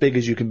as big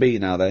as you can be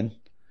now then.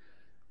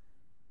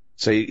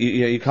 So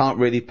you can't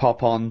really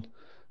pop on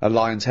a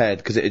lion's head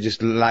because it'd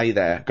just lay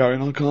there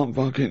going, I can't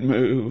fucking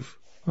move.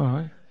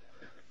 Alright.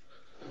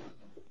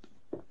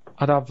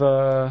 I'd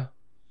have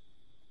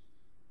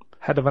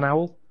head of an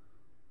owl.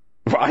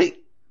 Right.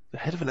 The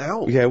head of an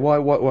owl? Yeah,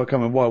 why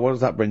come on, why? What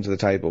does that bring to the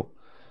table?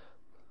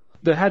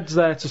 The head's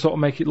there to sort of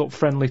make it look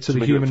friendly to the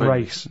make it look human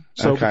friendly. race.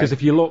 So, Okay. because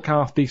if you look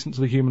half decent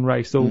to the human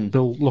race, they'll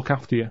look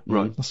after you.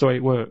 Right. That's the way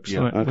it works,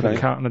 Yeah, isn't it? With okay. a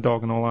cat and a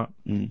dog and all that.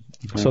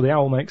 Okay. So the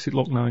owl makes it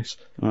look nice.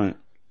 Right.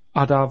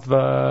 I'd have,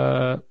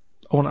 I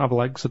wouldn't have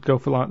legs, I'd go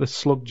for like the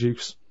slug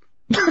juice.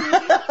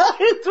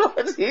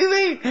 What do you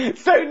mean?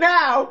 So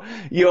now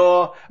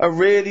you're a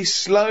really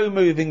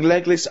slow-moving,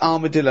 legless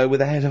armadillo with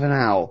the head of an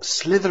owl.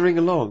 Slithering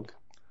along.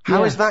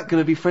 How Yeah. is that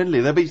going to be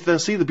friendly? They'll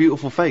see the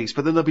beautiful face,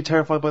 but then they'll be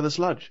terrified by the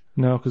sludge.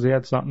 No, because the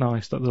head's that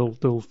nice that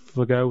they'll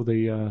forgo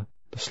the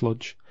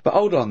sludge. But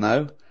hold on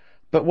though.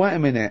 But wait a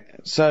minute.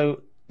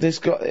 So it's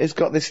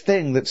got this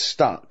thing that's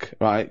stuck,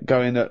 right,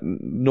 going at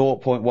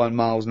 0.1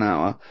 miles an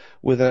hour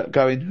with a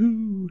going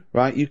hoo,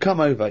 right? You come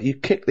over, you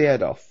kick the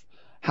head off.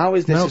 How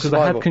is this No, a because the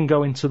survival? head can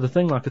go into the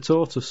thing like a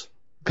tortoise.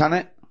 Can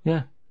it? Yeah,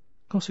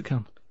 of course it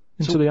can.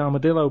 Into the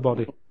armadillo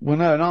body. Well,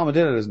 no, an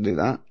armadillo doesn't do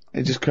that.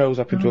 It just curls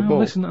up into a No, ball.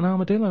 this isn't an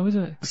armadillo, is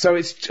it? So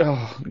it's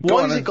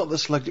Why has it got the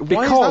sludge? Why is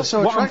that Because so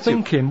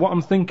attractive? what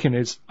I'm thinking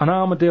is an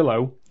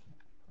armadillo.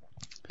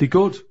 They're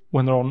good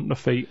when they're on their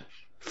feet.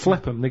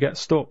 Flip them, they get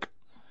stuck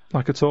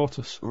like a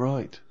tortoise.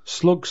 Right.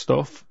 Slug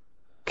stuff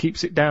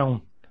keeps it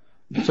down.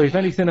 So if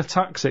anything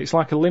attacks it, it's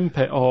like a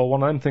limpet or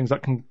one of them things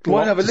that can.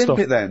 Why block have a the stuff.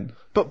 limpet then?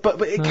 But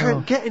it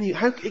can't get any.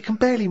 How it can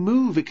barely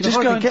move. It can Just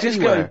hardly get go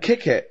anywhere. and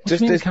kick it. What do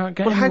you mean it can't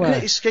get Well, how anywhere?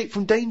 can it escape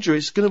from danger?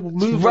 It's going to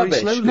move very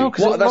rubbish. slowly. No,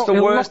 because That's the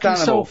it'll worst lock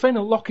animal. itself in.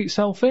 It'll lock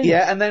itself in.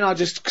 Yeah, and then I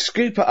just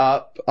scoop it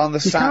up on the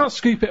You sand. can't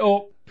scoop it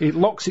up. It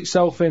locks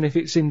itself in if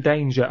it's in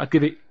danger. I'd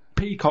give it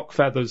peacock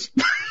feathers.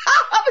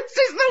 This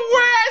is the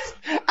worst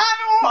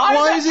animal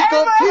Why has it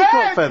got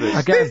peacock feathers?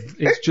 Again,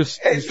 it's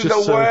just the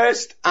so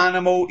worst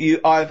animal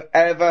I've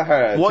ever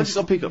heard. Why has it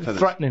got peacock feathers?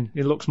 threatening.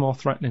 It looks more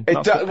threatening. It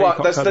That's do- what what,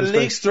 peacock that's the feathers do.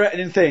 least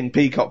threatening thing,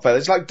 peacock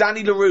feathers. It's like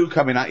Danny LaRue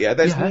coming at you.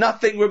 There's Yeah.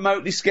 nothing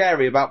remotely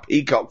scary about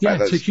peacock Yeah,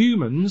 feathers. to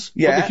humans,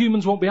 Yeah. but the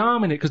humans won't be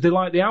harming it because they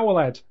like the owl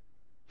head.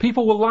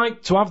 People will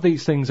like to have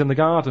these things in the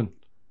garden.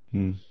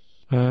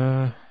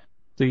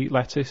 They eat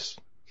lettuce.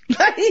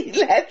 They eat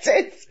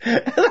lettuce.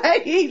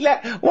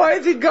 Why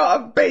has it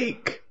got a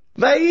beak?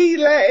 They eat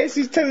lettuce.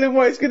 He's telling them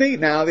what it's going to eat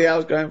now. The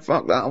owl's going,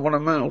 fuck that, I want a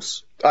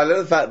mouse. I love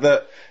the fact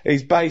that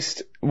he's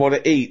based what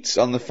it eats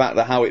on the fact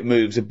that how it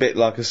moves a bit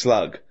like a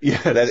slug.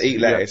 Yes, Let it eat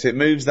yeah. lettuce. It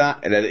moves that,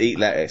 and let it eat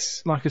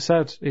lettuce. Like I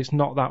said, it's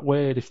not that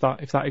weird if that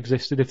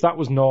existed. If that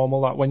was normal,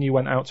 like when you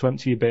went out to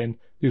empty your bin,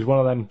 there was one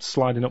of them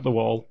sliding up the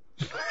wall.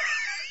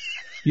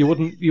 You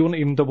wouldn't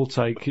even double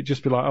take. It'd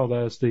just be like, oh,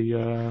 there's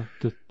the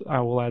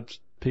owl head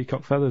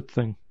peacock feathered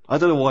thing. I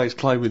don't know why it's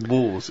climbing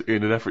walls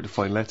in an effort to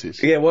find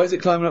lettuce. Yeah, why is it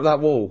climbing up that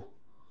wall?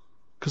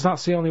 Because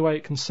that's the only way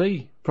it can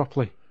see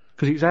properly.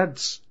 Because its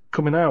head's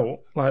coming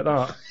out like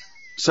that.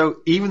 So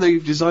even though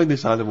you've designed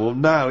this animal,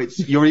 now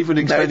you're even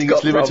extending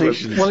got its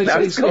limitations. problems. Well,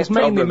 Now it's got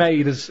mainly problems.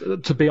 made as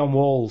to be on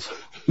walls.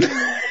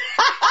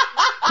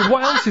 'Cause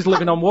what else is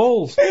living on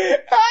walls?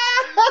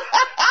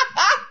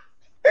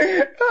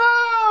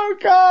 Oh,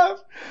 God.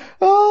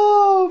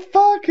 Oh,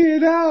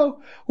 fucking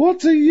hell.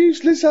 What a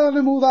useless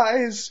animal that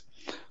is.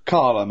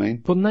 Karl, I mean.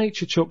 But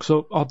nature chucks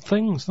up odd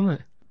things, doesn't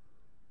it?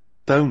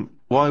 Don't.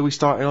 Why are we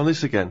starting on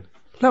this again?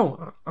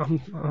 No,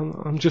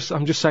 I'm just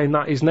saying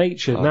that is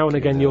nature. Now and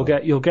again, hell.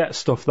 you'll get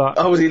stuff that.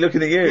 Oh, was he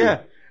looking at you?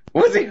 Yeah.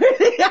 Was he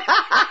really?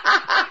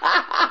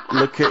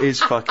 Look at his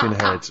fucking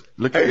head.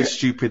 Look at his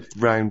stupid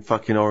round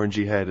fucking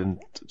orangey head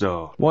and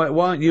Why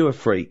aren't you a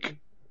freak?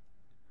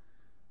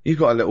 You've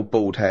got a little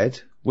bald head.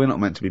 We're not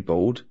meant to be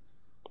bald.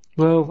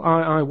 Well,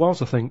 I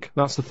was. I think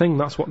that's the thing.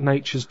 That's what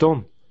nature's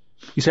done.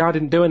 You see, I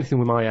didn't do anything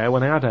with my hair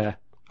when I had hair.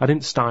 I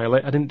didn't style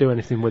it. I didn't do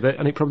anything with it,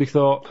 and it probably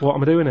thought, "What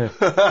am I doing here?"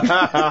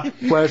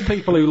 Whereas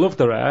people who love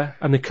their hair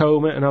and they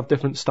comb it and have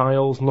different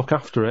styles and look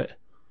after it,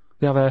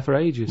 they have hair for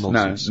ages.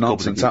 Nonsense. No,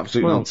 nonsense. Gobbledygook.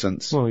 Absolute Well,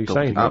 nonsense. well, you're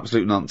saying that.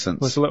 Absolute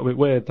nonsense. Well, it's a little bit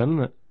weird, then,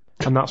 isn't it?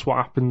 And that's what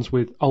happens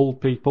with old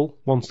people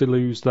once they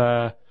lose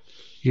their,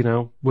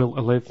 will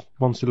to live.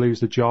 Once they lose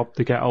the job,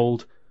 they get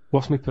old.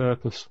 What's my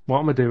purpose? What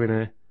am I doing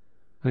here?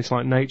 And it's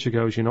like nature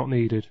goes, you're not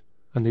needed,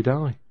 and they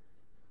die.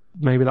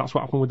 Maybe that's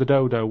what happened with the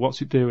dodo.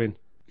 What's it doing?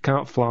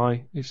 can't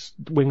fly, its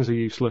wings are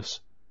useless.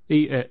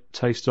 Eat it,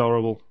 tastes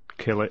horrible,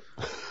 kill it.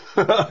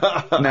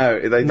 No,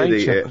 they did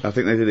eat it. I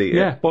think they did eat it.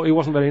 Yeah, but it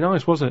wasn't very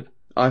nice, was it?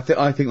 I think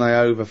they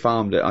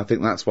over-farmed it. I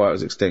think that's why it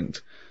was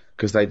extinct.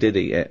 Because they did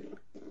eat it.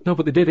 No,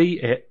 but they did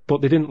eat it,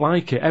 but they didn't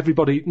like it.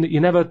 Everybody,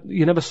 you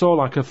never saw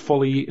like a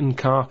fully eaten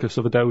carcass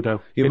of a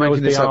dodo. You're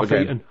making this up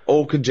again. Eaten.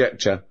 All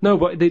conjecture. No,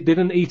 but they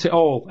didn't eat it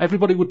all.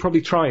 Everybody would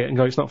probably try it and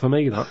go, it's not for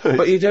me, that.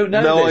 But you don't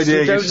know No this. idea, You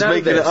you're don't just know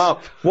making this. it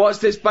up. What's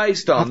this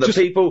based on? That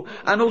people...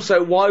 And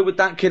also, why would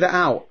that kid it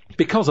out?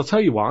 Because I'll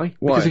tell you why.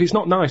 Because if it's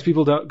not nice,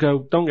 people don't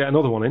get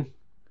another one in.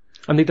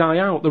 And they die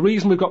out. The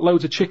reason we've got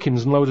loads of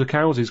chickens and loads of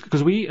cows is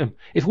because we eat them.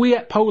 If we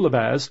ate polar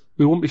bears,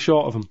 we wouldn't be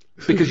short of them.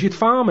 Because you'd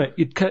farm it,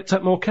 you'd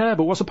take more care,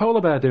 but what's a polar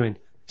bear doing?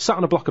 Sat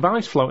on a block of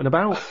ice floating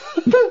about.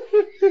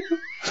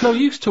 It's no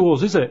use to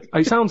us, is it?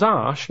 It sounds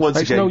harsh. Once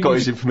it's again, no got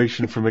use. his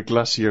information from a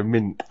Glacier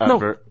Mint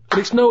advert. No, but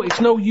it's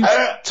no use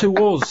to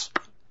us.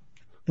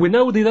 We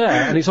know they're there,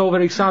 and it's all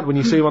very sad when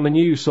you see them on the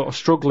news sort of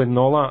struggling and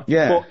all that.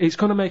 Yeah. But it's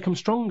going to make them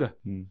stronger.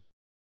 You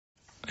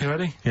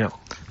ready? Yeah.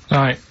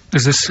 Right,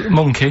 there's this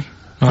monkey.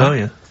 Right? Oh,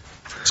 yeah.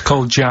 It's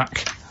called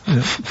Jack.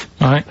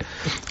 Right?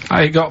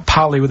 I got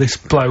pally with this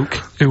bloke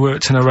who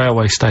worked in a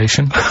railway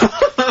station.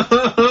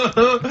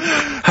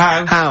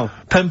 How?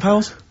 Pen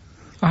pals?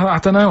 I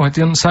don't know, I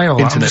didn't say all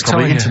that. I'm Internet, just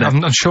probably telling internet. you.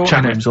 I'm Chat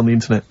shortening rooms it. on the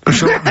internet.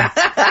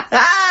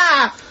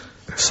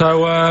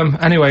 So,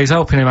 anyway, he's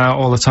helping him out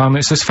all the time.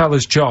 It's this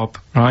fella's job,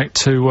 right,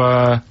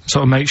 to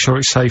sort of make sure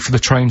it's safe for the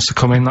trains to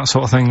come in, that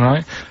sort of thing,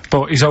 right?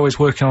 But he's always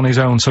working on his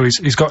own, so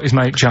he's got his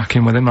mate Jack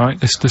in with him, right,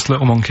 this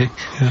little monkey.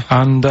 Yeah.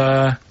 And,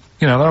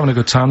 you know, they're having a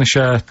good time. They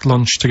share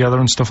lunch together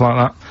and stuff like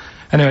that.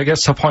 Anyway, it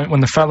gets to a point when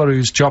the fella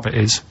whose job it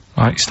is,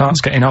 right, starts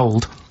getting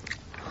old.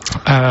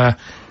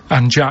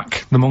 And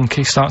Jack, the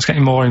monkey, starts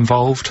getting more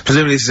involved.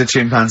 Presumably this is a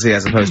chimpanzee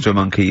as opposed to a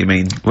monkey, you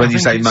mean? When you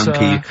say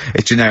monkey,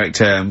 it's generic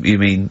term, you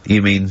mean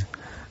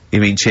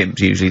chimp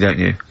usually, don't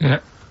you? Yeah.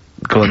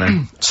 Go on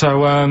then.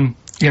 So,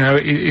 you know,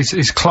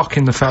 he's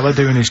clocking the fella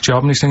doing his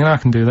job, and he's thinking, I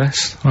can do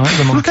this, right,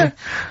 the monkey.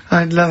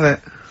 I love it.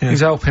 Yeah.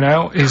 He's helping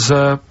out, he's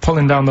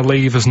pulling down the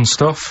levers and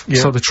stuff,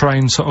 so the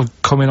trains sort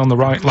of come in on the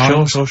right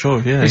lines.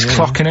 Sure, yeah. He's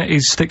clocking it,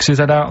 he sticks his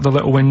head out the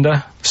little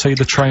window, see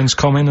the trains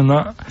coming and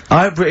that.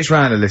 I hope British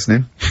Rail are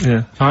listening.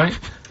 Yeah. Right?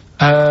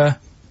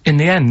 In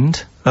the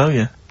end, Oh,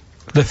 yeah.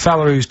 the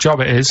fella whose job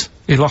it is,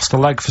 he lost a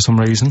leg for some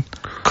reason,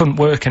 couldn't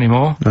work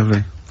anymore,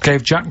 Lovely.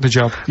 gave Jack the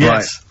job.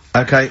 Yes.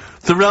 Right. Okay.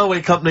 The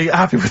railway company are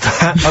happy with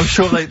that. I'm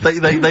sure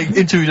they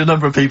interviewed a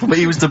number of people, but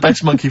he was the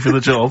best monkey for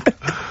the job.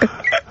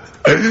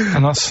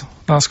 And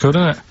that's good,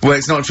 isn't it? Well,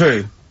 it's not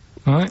true.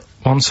 Right,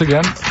 once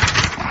again.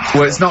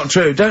 Well, it's not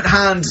true. Don't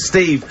hand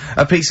Steve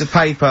a piece of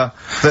paper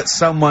that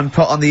someone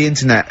put on the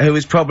internet who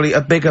is probably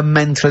a bigger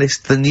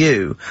mentalist than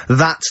you.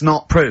 That's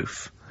not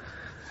proof.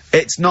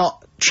 It's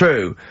not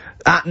true.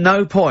 At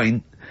no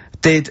point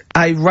did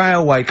a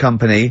railway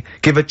company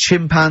give a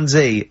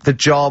chimpanzee the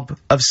job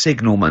of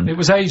signalman. It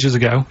was ages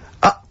ago.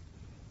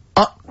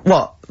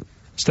 What?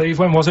 Steve,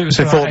 when was it? It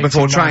was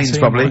Before trains,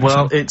 probably.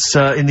 Well, it's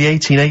in the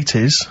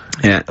 1880s.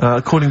 Yeah.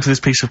 According to this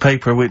piece of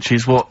paper, which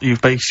is what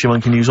you've based your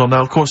monkey news on.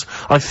 Now, of course,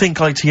 I think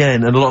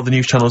ITN and a lot of the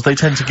news channels, they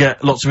tend to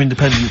get lots of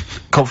independent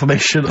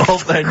confirmation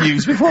of their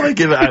news before they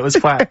give it out as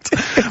fact.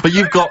 But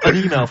you've got an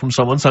email from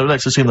someone, so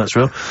let's assume that's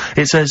real.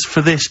 It says,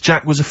 for this,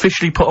 Jack was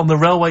officially put on the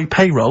railway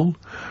payroll,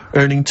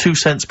 earning 2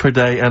 cents per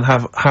day and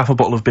have half a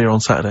bottle of beer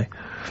on Saturday.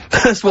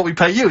 That's what we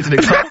pay you, isn't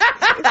it?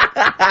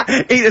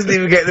 He doesn't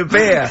even get the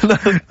beer.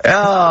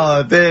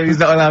 Oh, dear, he's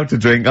not allowed to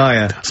drink, are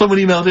you? Someone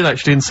emailed in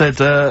actually and said,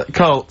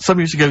 Karl, some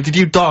years ago, did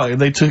you die? And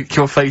they took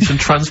your face and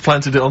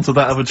transplanted it onto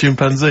that of a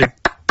chimpanzee.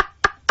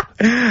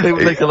 It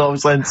would make a lot of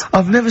sense.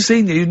 I've never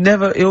seen you.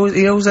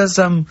 He always has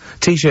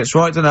t-shirts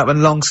right done up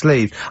and long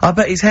sleeve. I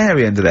bet he's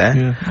hairy under there.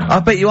 Yeah. I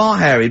bet you are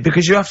hairy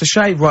because you have to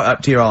shave right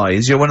up to your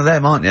eyes. You're one of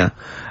them, aren't you?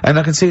 And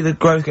I can see the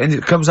growth, and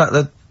it comes out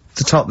the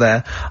top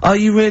there. Are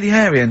you really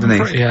hairy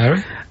underneath? Pretty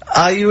hairy.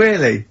 Are you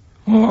really?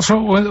 Well,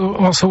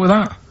 what's up with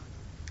that?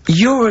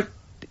 You're a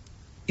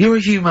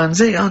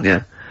humanzee, aren't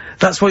you?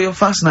 That's why you're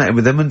fascinated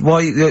with them, and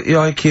why your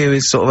IQ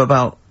is sort of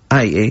about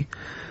 80.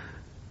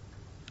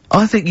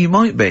 I think you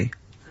might be.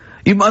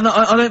 You might.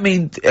 I don't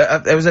mean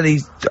there was any.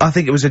 I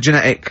think it was a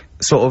genetic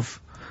sort of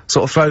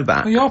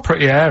throwback. Well, you're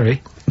pretty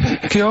hairy.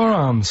 Look at your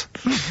arms.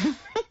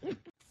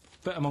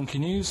 Bit of monkey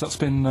news that's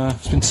been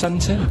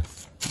sent in.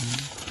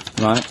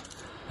 Right.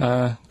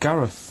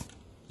 Gareth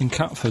in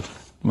Catford.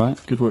 Right.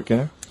 Good work,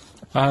 Gary.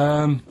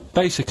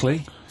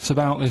 Basically, it's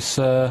about this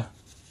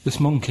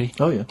monkey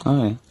Oh, yeah.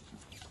 Oh yeah.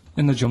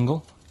 in the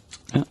jungle.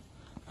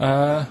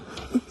 Yeah.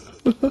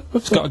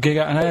 It's got a gig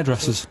at an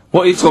hairdresser's.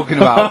 What are you talking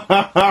about?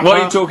 What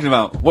are you talking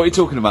about? What are you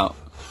talking about?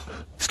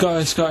 It's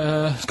got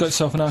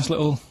itself a nice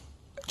little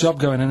job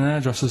going in an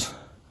hairdresser's.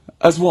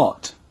 As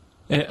what?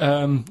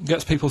 It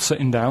gets people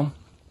sitting down,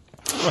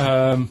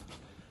 and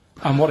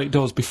what it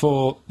does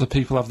before the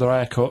people have their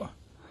hair cut,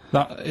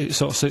 that it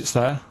sort of sits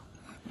there,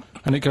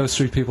 and it goes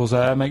through people's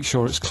hair, makes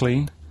sure it's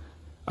clean,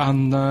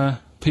 and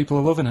people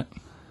are loving it.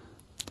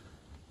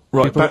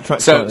 Right, backtrack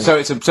So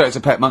slightly. it's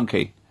a pet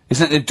monkey. It's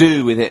nothing to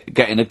do with it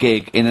getting a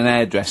gig in an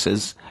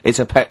hairdresser's. It's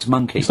a pet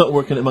monkey. It's not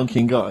working at Monkey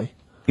and Guy.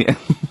 Yeah.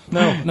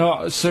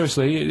 No,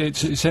 seriously,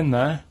 it's in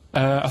there.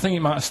 I think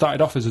it might have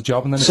started off as a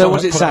job, and then So what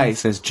does it say? It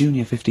says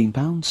junior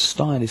 £15,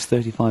 stylist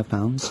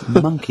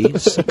 £35, monkey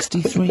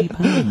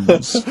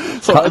 £63.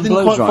 So I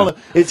didn't quite follow.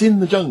 It's in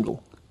the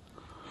jungle.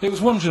 It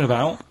was wandering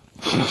about.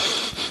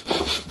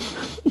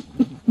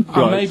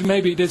 And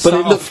maybe it did. But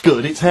it looks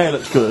good. Its hair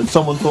looks good.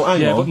 Someone thought,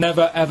 hang on. But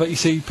never ever. You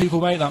see, people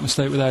make that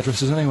mistake with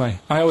hairdressers anyway.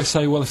 I always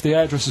say, well, if the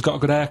hairdresser's got a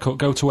good haircut,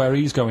 go to where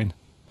he's going.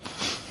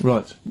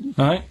 Right.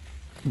 Right.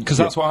 Because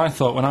that's what I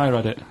thought when I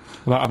read it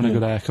about having a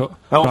good haircut.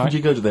 How often do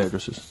you go to the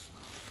hairdressers?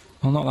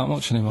 Well, not that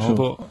much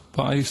anymore.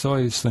 But I used to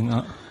always think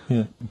that.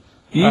 Yeah.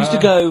 You used to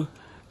go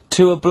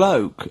to a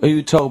bloke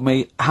who told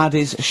me had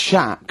his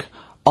shack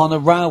on a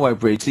railway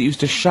bridge that used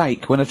to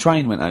shake when a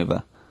train went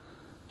over.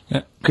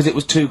 Yeah. Because it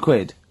was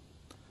 £2.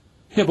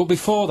 Yeah, but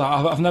before that,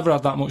 I've never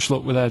had that much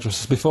luck with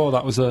hairdressers. Before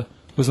that was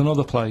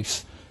another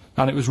place,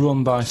 and it was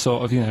run by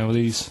sort of,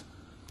 these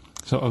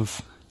sort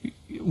of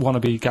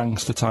wannabe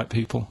gangster type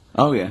people.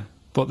 Oh yeah.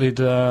 But they'd,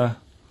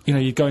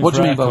 you'd go in What for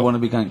do you mean by haircut.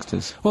 wannabe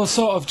gangsters? Well,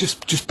 sort of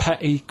just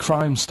petty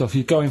crime stuff.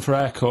 You'd go in for a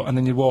haircut and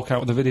then you'd walk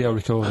out with a video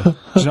recorder. Do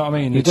you know what I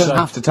mean? You don't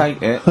have to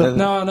take it.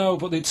 No,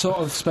 but they'd sort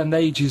of spend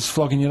ages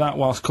flogging you that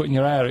whilst cutting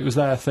your hair. It was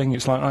their thing.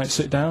 It's like, right,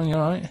 sit down, you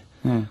alright?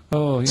 Yeah.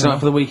 Oh, So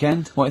for the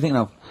weekend, what are you thinking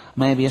of?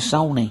 Maybe a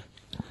Sony.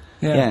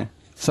 Yeah.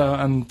 So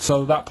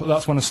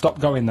that's when I stopped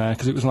going there,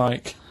 because it was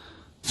like,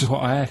 just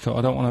what a haircut.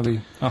 I don't want to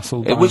be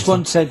hassled. by Which some-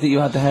 one said that you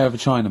had the hair of a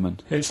Chinaman?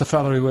 It's the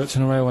fella who works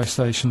in a railway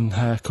station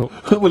haircut.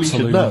 Well, he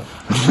should know.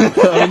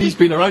 I mean, he's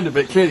been around a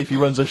bit, clearly, if he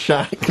runs a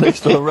shack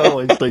next to a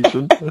railway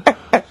station.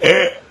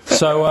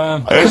 So,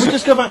 Can we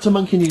just go back to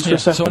Monkey News for a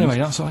second? so anyway,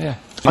 that's all, yeah.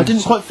 I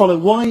didn't quite follow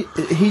why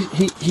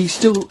he's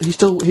still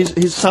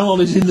his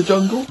salon is in the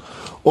jungle,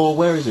 or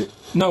where is it?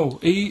 No,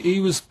 he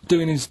was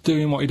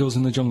doing what he does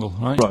in the jungle,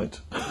 right? Right.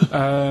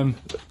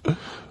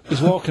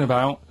 He's walking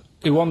about,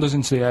 he wanders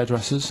into the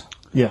hairdressers.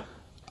 Yeah.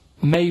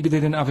 Maybe they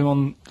didn't have him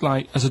on,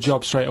 like, as a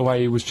job straight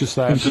away, he was just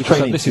there. He was People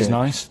training, said, this is yeah.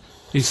 nice.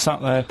 He's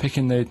sat there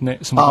picking the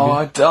knits and what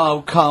have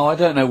you. Carl, I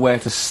don't know where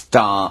to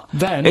start.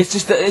 Then- it's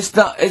just it's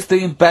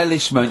the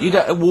embellishment. You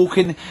don't walk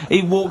in.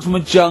 He walked from a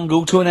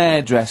jungle to an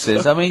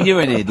hairdresser's. I mean,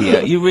 you're an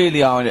idiot. You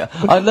really are an idiot.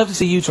 I'd love to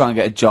see you try and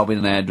get a job in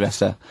an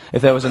hairdresser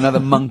if there was another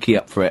monkey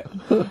up for it.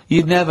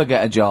 You'd never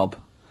get a job.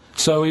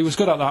 So he was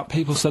good at that.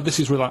 People said this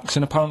is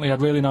relaxing. Apparently he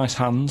had really nice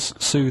hands,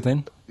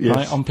 soothing, Yes.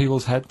 right, on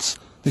people's heads.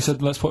 They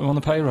said, let's put him on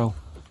the payroll.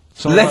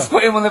 So Let's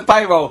put him on the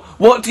payroll.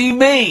 What do you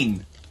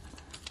mean?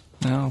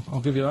 No, I'll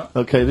give you that.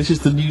 Okay, this is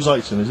the news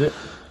item, is it?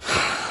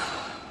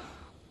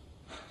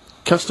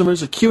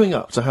 Customers are queuing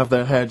up to have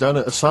their hair done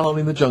at a salon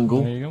in the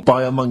jungle There you go.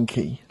 by a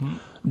monkey.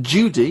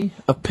 Judy,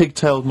 a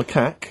pig-tailed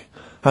macaque,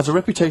 has a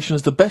reputation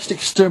as the best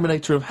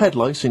exterminator of head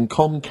lice in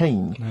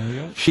Compilation. There you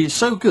go. She is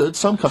so good,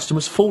 some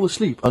customers fall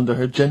asleep under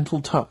her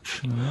gentle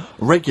touch.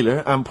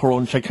 Regular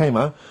Amporon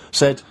Chekema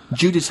said,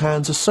 Judy's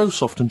hands are so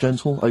soft and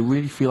gentle, I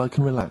really feel I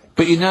can relax.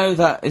 But you know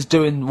that it's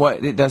doing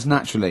what it does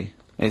naturally.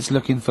 It's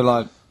looking for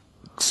like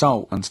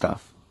salt and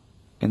stuff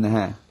in the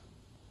hair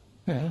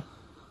Yeah.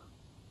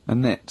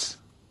 and nits.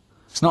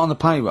 It's not on the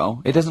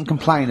payroll. It doesn't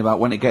complain about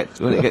when it gets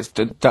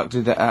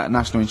deducted at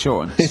national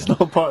insurance. It's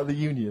not part of the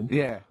union.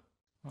 Yeah.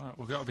 Right,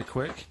 we've got to be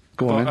quick.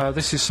 Go on, But then.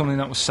 this is something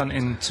that was sent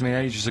in to me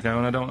ages ago,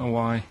 and I don't know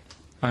why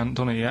I hadn't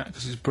done it yet,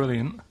 because it's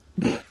brilliant.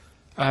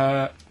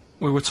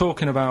 We were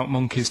talking about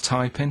monkeys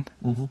typing,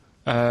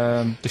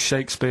 the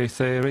Shakespeare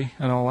theory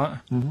and all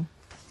that.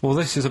 Well,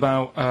 this is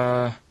about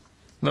a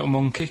little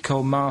monkey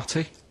called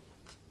Marty,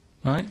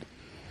 right?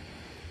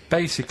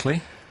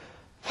 Basically,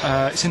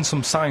 it's in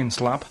some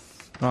science lab,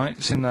 right?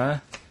 It's in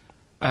there.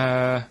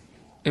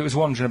 It was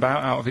wandering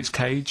about out of its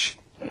cage,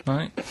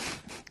 right?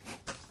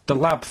 The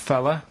lab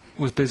fella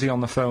was busy on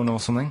the phone or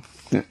something,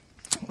 Yeah.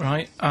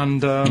 right?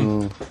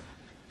 And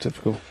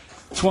Typical.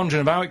 it's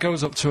wandering about. It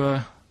goes up to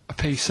a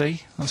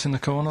PC that's in the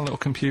corner, a little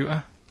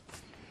computer,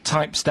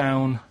 types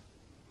down,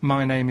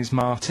 "My name is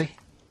Marty,"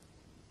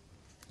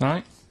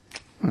 right?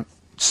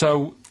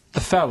 So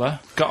the fella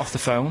got off the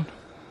phone,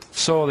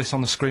 saw this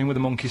on the screen with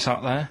the monkey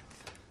sat there,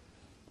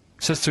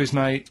 says to his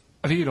mate,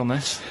 "Have you done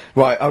this?"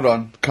 Right, hold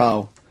on,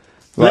 Carl.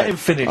 Let Right. him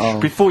finish. Oh.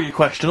 Before you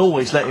question,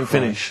 always let him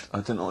finish. I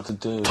don't know what to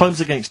do.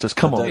 Time's against us,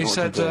 come on. He what to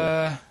said, do.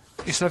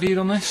 "Have you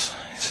done this?"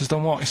 He says,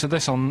 "Done what?" He said,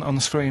 "This on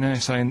the screen here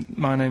saying,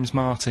 'My name's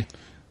Marty,'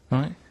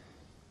 right?"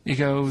 He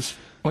goes,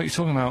 "What are you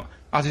talking about?"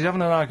 As he's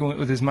having an argument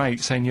with his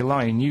mate saying, "You're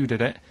lying, you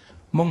did it,"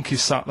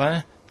 monkey's sat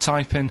there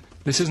typing,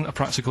 "This isn't a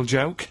practical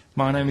joke,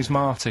 my name is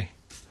Marty."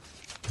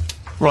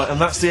 Right,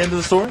 and that's the end of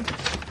the story?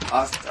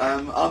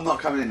 I'm not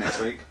coming in next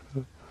week.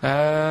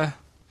 That's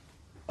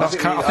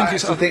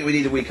I think we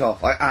need a week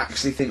off. I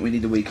actually think we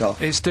need a week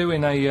off. it's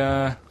doing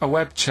a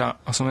web chat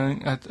or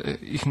something.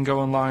 You can go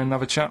online and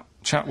have a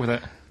chat with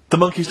it. The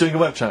monkey's doing a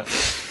web chat.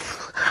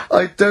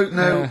 I don't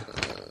know.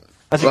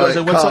 Has he got his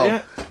own Right, website Carl.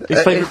 yet?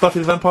 His favourite Buffy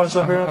the Vampire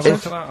Slayer Have a look episode?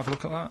 at that. Have a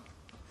look at that.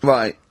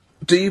 Right.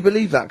 Do you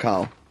believe that,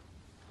 Carl?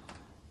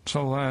 It's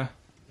all there.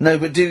 No,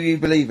 but do you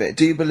believe it?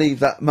 Do you believe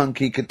that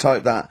monkey could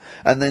type that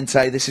and then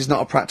say this is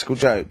not a practical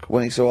joke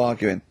when he's still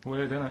arguing?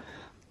 Weird, isn't it?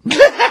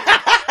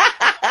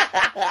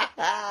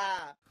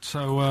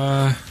 So,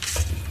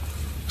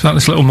 is that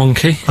this little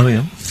monkey? Oh,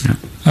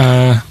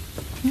 yeah.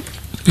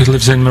 Who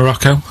lives in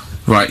Morocco.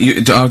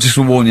 Right, I'll just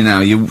warn you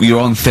now,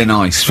 you're on thin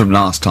ice from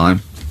last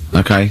time,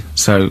 okay?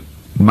 So,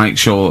 make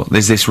sure,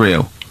 is this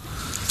real?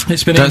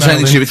 It's been Don't say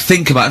anything emailed in. stupid,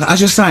 think about it. As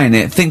you're saying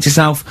it, think to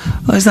yourself,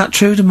 oh, is that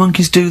true? Do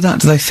monkeys do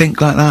that? Do they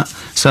think like that?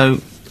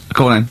 So,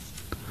 go on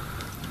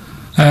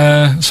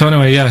then. So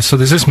anyway, yeah, so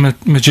there's this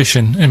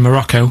magician in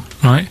Morocco,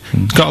 right?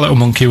 He's got a little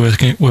monkey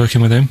working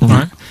with him,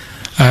 right?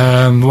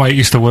 The way it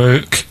used to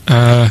work,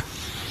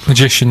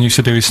 magician used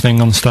to do his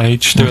thing on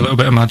stage, do a little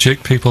bit of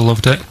magic, people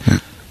loved it.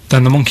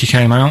 Then the monkey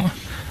came out,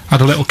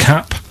 had a little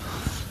cap,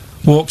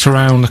 walked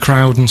around the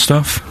crowd and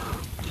stuff,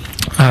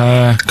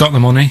 got the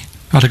money,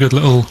 had a good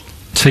little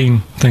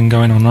team thing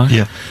going on, right?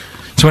 Yeah.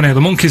 So anyway,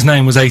 the monkey's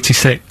name was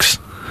 86.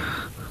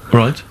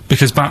 Right.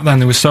 Because back then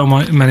there was so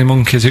many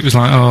monkeys, it was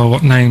like, oh,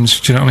 what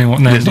names, do you know what I mean? What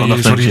names do you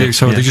use? What do you do?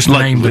 So they just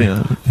named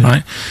them,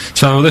 right?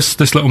 So this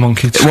little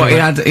monkey... What,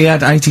 he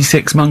had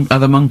 86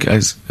 other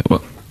monkeys?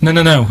 What?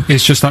 No,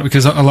 it's just that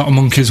because a lot of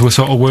monkeys were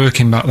sort of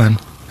working back then,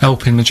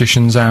 helping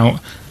magicians out,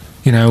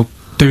 you know,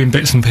 doing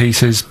bits and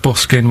pieces,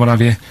 busking, what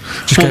have you.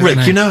 Well,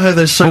 Rick, you know how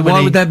there's so many...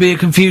 Why would there be a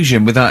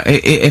confusion with that?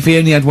 If he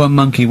only had one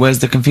monkey, where's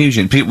the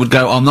confusion? People would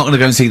go, oh, I'm not going to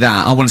go and see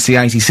that, I want to see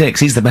 86,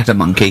 he's the better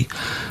monkey.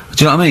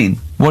 Do you know what I mean?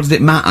 What does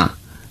it matter?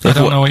 I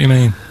don't know what you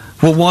mean.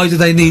 Well, why do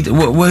they need...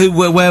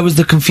 where was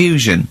the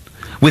confusion?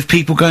 With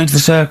people going to the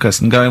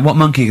circus and going, what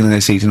monkey are you going to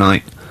go see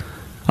tonight?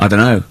 I don't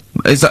know.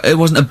 It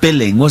wasn't a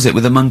billing, was it,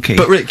 with a monkey?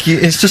 But Rick,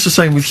 it's just the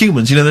same with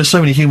humans. You know, there's so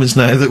many humans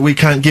now that we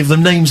can't give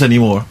them names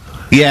anymore.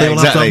 Yeah, they all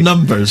exactly. have to have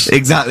numbers.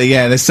 Exactly,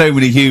 yeah, there's so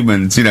many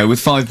humans, you know, with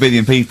 5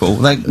 billion people,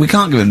 we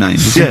can't give them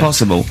names, it's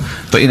impossible.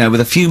 But, you know, with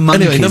a few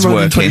monkeys anyway, number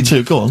working...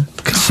 122, go on.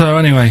 So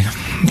anyway,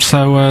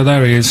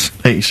 there he is.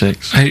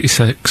 86.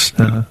 86.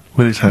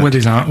 With his hat. With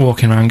his hat,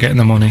 walking around getting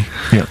the money.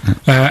 Yeah.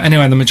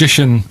 Anyway, the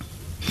magician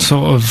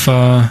sort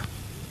of,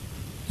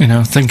 you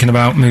know, thinking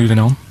about moving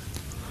on.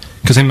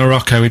 Because in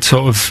Morocco he'd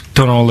sort of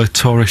done all the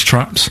tourist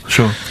traps.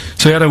 Sure.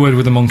 So he had a word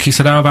with the monkey,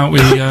 said, how about we...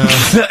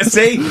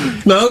 See?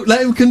 No,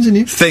 let him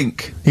continue.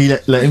 Think.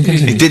 Let him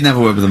continue. He didn't have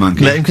a word with the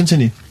monkey. Let him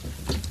continue.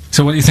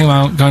 So what do you think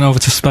about going over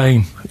to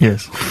Spain?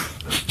 Yes.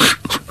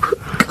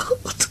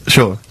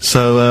 Sure.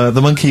 So,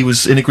 the monkey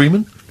was in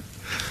agreement?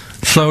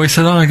 So he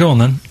said, alright, go on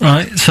then.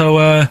 Right,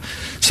 so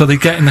they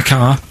get in the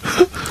car,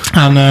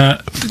 and,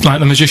 like,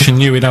 the magician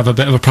knew he'd have a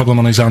bit of a problem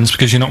on his hands,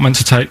 because you're not meant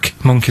to take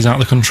monkeys out of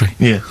the country.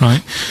 Yeah.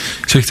 Right?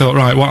 So he thought,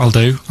 right, what I'll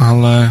do,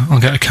 I'll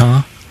get a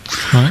car,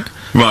 right?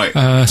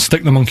 Right.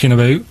 Stick the monkey in a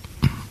boot,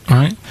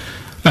 right?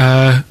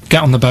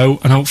 Get on the boat,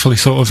 and hopefully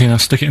sort of, you know,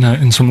 stick it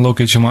in some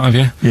luggage and what have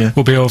you. Yeah.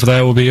 We'll be over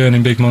there, we'll be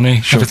earning big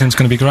money, Sure. everything's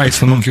gonna be great.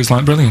 So the monkey was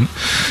like, brilliant.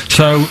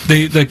 So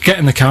they get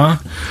in the car,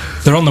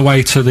 they're on the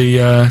way to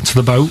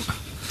the boat,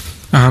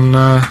 and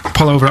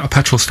pull over at a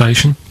petrol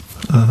station.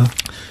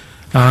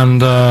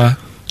 And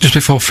just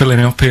before filling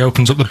it up, he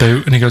opens up the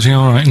boot and he goes, "You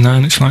all right in there?"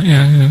 And it's like,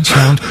 "Yeah, it's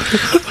sound."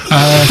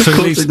 So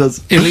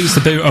he leaves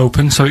the boot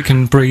open so it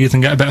can breathe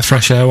and get a bit of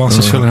fresh air whilst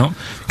it's filling up.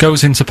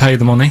 Goes in to pay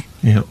the money.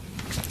 Yeah.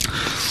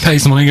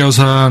 Pays the money. Goes,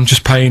 "I'm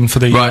just paying for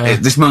the." Right,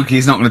 this monkey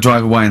is not going to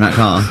drive away in that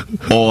car,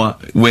 or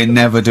we're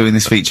never doing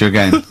this feature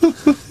again.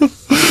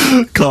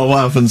 Carl, what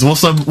happens?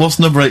 What's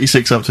number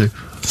 86 up to?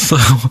 So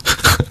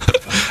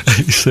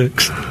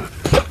 86.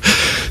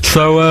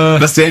 So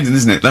That's the ending,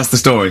 isn't it? That's the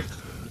story.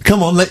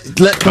 Come on,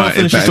 let Carl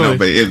finish the story.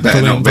 It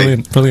better not be.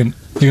 Brilliant.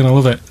 You're gonna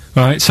love it.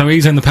 Right, so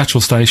he's in the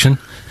petrol station,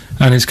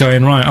 and he's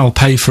going, right, I'll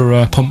pay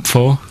for pump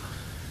 4.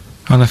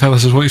 And the fella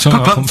says, what are you talking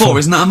about, Pump 4,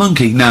 isn't that a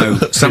monkey? No.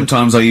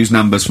 Sometimes I use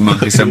numbers for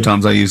monkeys,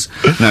 sometimes I use...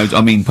 No,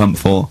 I mean pump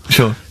 4.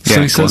 Sure. So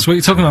Yeah, he says, what are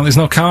you talking about? There's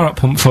no car at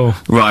pump 4.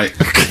 Right.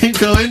 Keep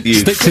going.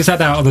 Sticks his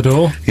head out of the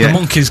door. Yeah. The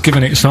monkey's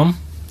giving it some.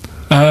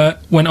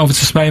 Went over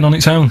to Spain on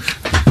its own.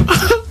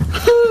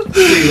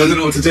 Please, I don't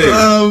know what to do.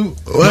 Well,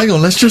 hang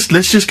on, let's just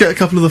get a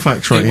couple of the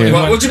facts right here.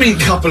 Well, what do you mean,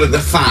 couple of the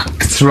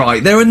facts,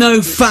 right? There are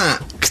no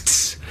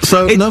facts.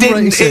 So, number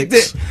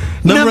 86.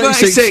 Number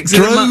 86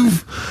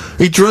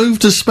 he drove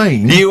to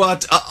Spain. You are,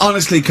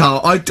 honestly,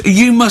 Carl,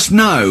 you must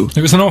know.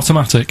 It was an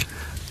automatic.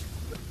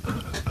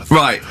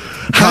 Right.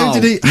 How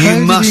Carl, did you he-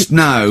 must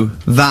know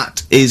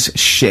that is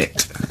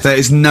shit. There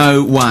is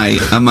no way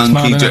a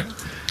monkey... Mad,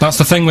 innit? That's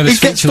the thing with He this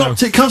gets feature, though.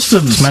 stopped at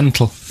customs. It's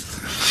mental.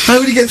 How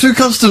would he get through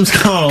customs,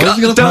 Carl? Has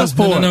he got a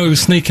passport? No, he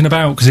was sneaking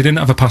about because he didn't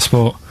have a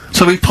passport.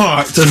 So he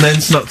parked and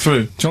then snuck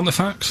through. Do you want the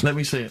facts? Let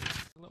me see it.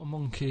 A little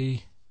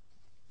monkey,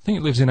 I think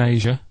it lives in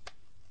Asia,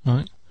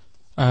 right?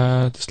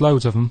 There's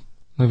loads of them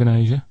live in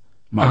Asia.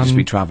 Might just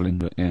be travelling,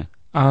 but yeah.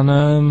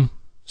 And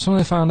something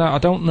they found out, I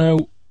don't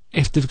know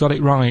if they've got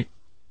it right,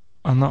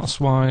 and that's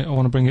why I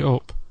want to bring it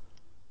up.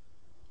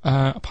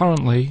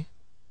 Apparently,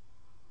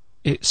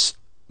 it's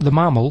the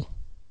mammal,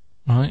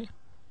 right,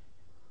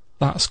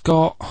 that's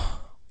got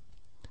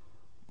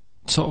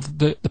sort of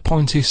the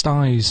pointiest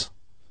eyes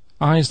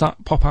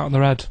that pop out of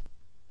their head.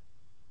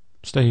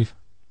 Steve.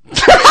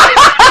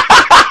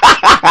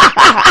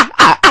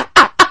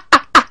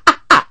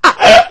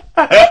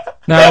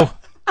 Now,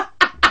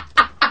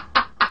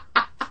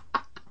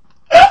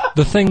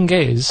 the thing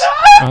is,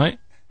 right?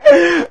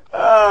 I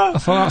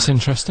thought that's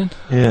interesting.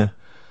 Yeah.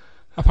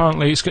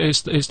 Apparently,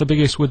 it's the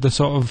biggest with the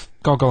sort of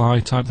goggle eye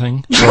type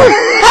thing.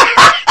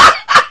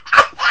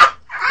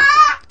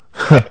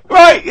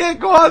 Right, yeah,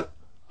 go on.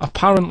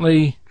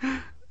 Apparently,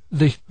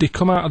 they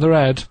come out of their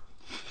head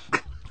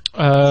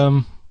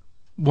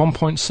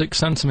 1.6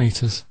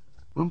 centimetres.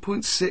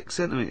 1.6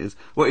 centimetres.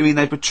 What, you mean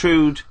they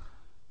protrude?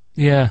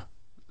 Yeah,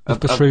 they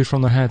protrude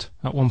from the head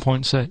at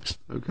 1.6.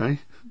 Okay.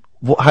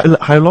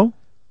 What? How long?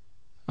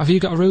 Have you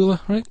got a ruler,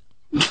 Rick?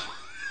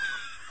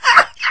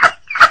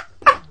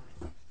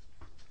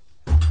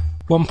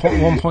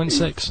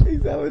 1.6.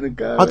 He's having a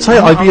go. I'd say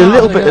I'd be a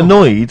little bit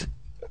annoyed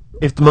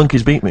if the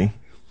monkeys beat me.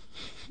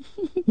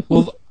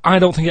 Well, I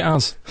don't think it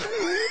has.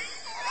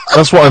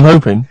 That's what I'm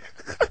hoping.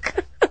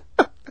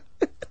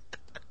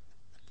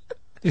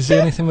 Is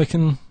there anything we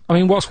can... I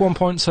mean, what's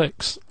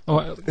 1.6?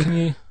 Oh, can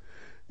you...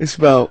 It's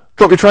about...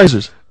 Drop your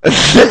trousers.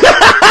 It's,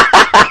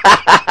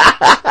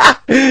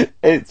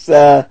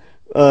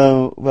 about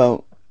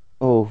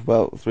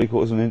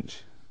 3/4 of an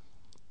inch.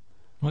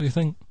 What do you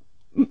think?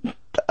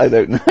 I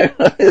don't know.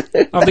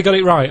 Have they got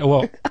it right, or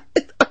what?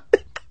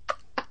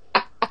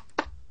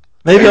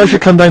 Maybe I should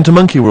come down to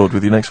Monkey World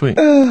with you next week.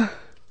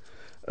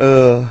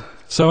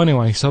 So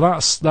anyway,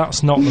 that's not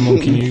the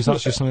monkey news,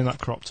 that's just something that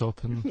cropped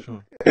up. And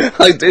sure.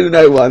 I do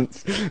know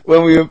once,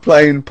 when we were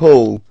playing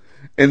pool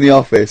in the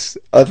office,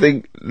 I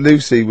think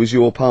Lucy was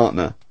your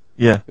partner.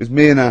 Yeah. It was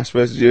me and Ash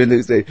versus you and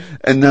Lucy,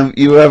 and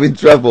you were having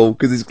trouble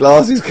because his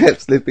glasses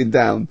kept slipping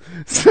down.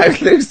 So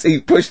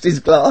Lucy pushed his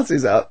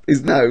glasses up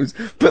his nose,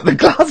 but the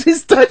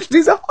glasses touched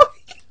his eye.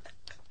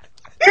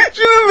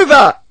 Do you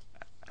remember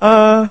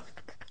that?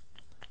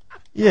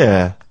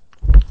 Yeah.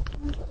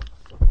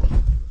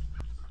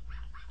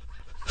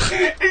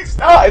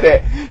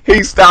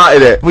 He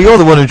started it. Well, you're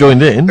the one who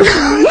joined in. No,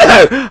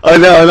 I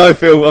know, and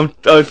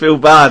I feel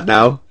bad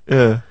now.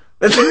 Yeah.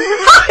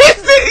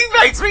 He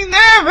makes me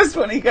nervous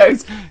when he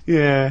goes,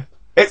 yeah.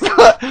 It's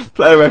like,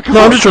 play a record.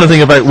 No, I'm just trying to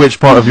think about which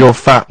part of your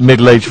fat,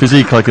 middle-aged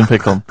physique I can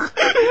pick on.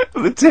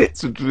 The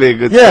tits would be a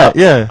good Yeah, start.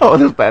 yeah. Oh,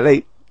 the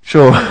belly.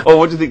 Sure. Oh,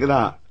 what do you think of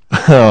that?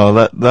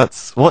 Oh,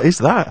 that's... What is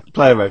that?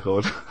 Play a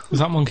record. was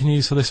that monkey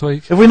news for this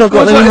week? Have we not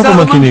got any other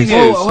monkey news?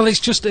 Well,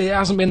 it's just, it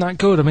hasn't been that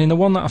good. I mean, the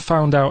one that I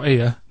found out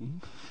here,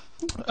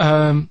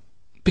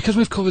 because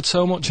we've covered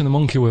so much in the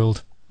monkey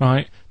world,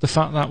 right? The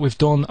fact that we've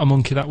done a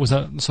monkey that was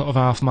a sort of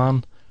half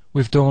man,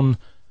 we've done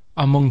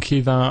a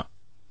monkey that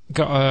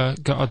got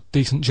a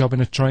decent job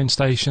in a train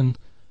station.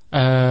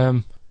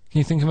 Can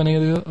you think of any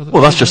of the other?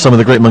 Well, that's just some of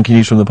the great monkey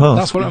news from the past.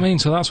 That's what I mean.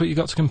 So that's what you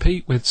got to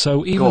compete with.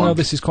 So even though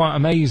this is quite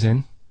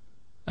amazing,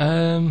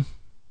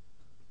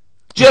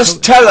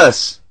 just tell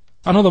us.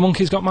 Another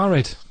monkey's got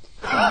married.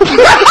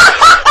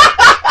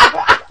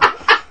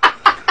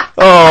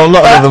 Oh,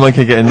 not another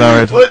monkey getting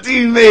married. What do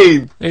you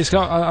mean? It's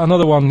got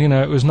another one. You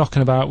know, it was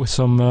knocking about with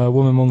some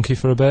woman monkey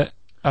for a bit.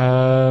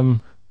 A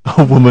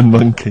woman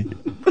monkey.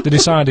 They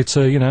decided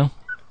to, you know,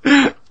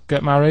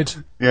 get married.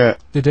 Yeah.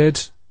 They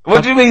did.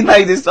 What do you mean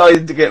they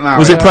decided to get married?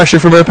 Was it pressure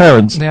from her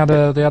parents? They had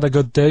a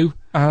good do,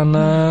 and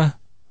They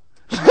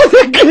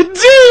could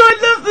do. I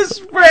love the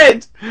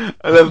spread.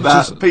 I love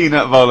that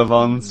peanut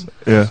vol-au-vents.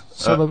 Yeah.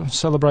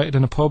 Celebrated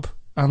in a pub,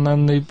 and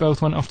then they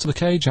both went off to the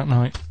cage that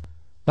night.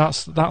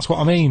 That's what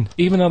I mean.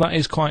 Even though that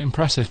is quite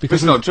impressive,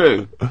 because It's not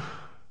true.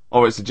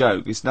 Or it's a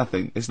joke. It's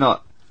nothing. It's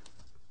not.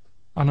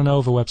 On an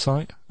Over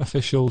website,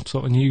 official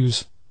sort of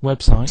news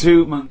website.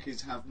 2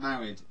 monkeys have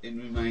married in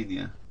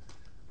Romania.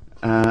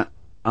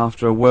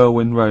 After a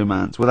whirlwind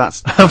romance. Well,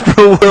 that's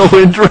After a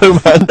whirlwind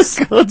romance.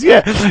 God,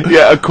 yeah,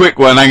 a quick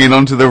one hanging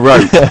onto the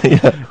rope.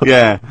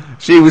 Yeah.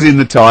 She was in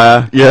the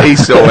tyre. Yeah. He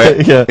saw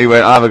it. Yeah. He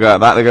went, "I'll have a go at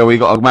that." They go, "We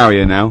got to marry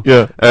her now."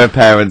 Yeah. Her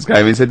parents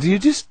came and said, "Did you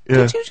just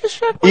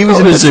shove my He was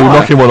dog in a the zoo tyre?"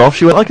 knocking one off.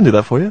 She went, I can do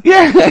that for you.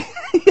 Yeah.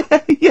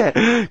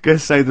 Yeah.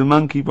 Guests say the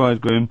monkey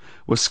bridegroom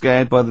was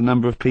scared by the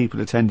number of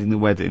people attending the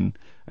wedding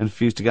and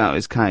refused to get out of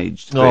his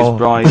cage. But his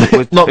bride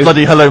was, Not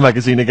bloody Hello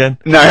Magazine again.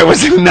 No, it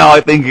was no.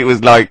 I think it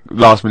was like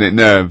last minute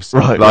nerves.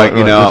 Right, like right,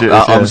 you know, right.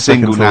 Legit, I'm yeah,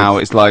 single second now.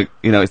 thoughts. It's like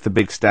it's the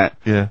big step.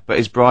 Yeah. But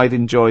his bride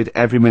enjoyed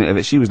every minute of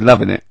it. She was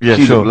loving it. Yeah,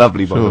 she sure, looked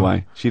lovely, by the sure.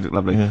 way. She looked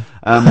lovely. Yeah.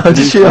 The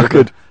Did she look newspaper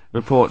good?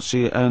 Reports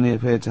she only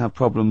appeared to have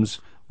problems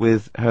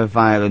with her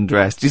veil and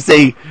dress. Do you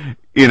see?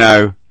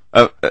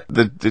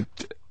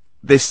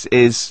 This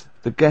is.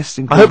 The guests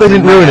I hope they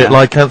didn't ruin it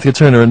like Anthea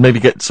Turner and maybe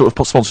get sort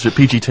of sponsorship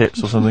PG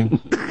tips or something.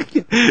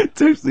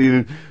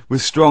 Totally,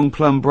 with strong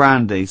plum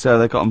brandy, so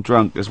they got them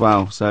drunk as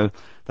well. So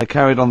they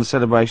carried on the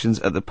celebrations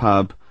at the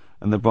pub,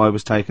 and the bride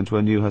was taken to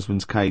her new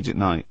husband's cage at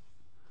night.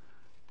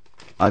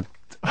 I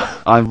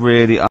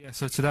really. Yeah,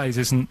 so today's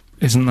isn't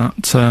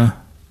that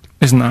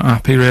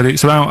happy really.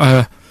 It's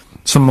about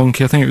some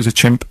monkey. I think it was a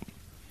chimp.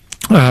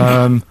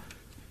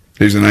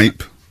 Who's an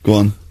ape? Go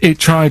on. It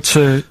tried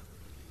to.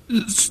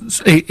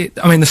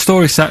 I mean, the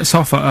story sets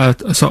off at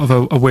a sort of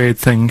a weird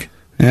thing.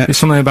 Yeah. It's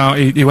something about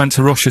he went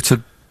to Russia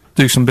to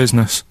do some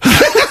business.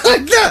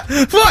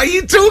 What are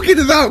you talking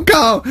about,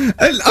 Carl?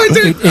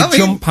 It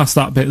jumped past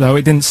that bit though.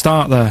 It didn't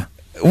start there.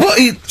 What?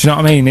 Do you know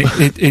what I mean?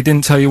 It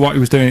didn't tell you what he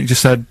was doing. It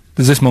just said,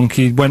 "There's this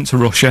monkey. He went to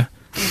Russia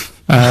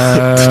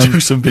to do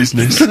some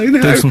business,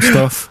 do some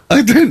stuff.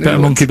 I don't know. Bit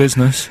of monkey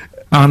business."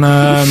 And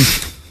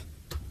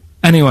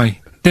anyway,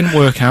 didn't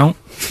work out.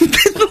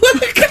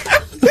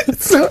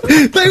 So,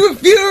 they were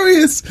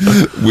furious.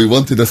 We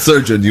wanted a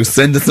surgeon. You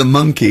send us a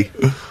monkey.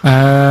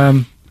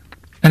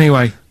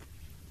 Anyway,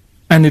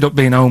 ended up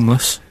being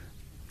homeless.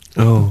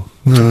 Oh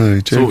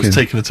no, joking. So it's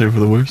taking a turn for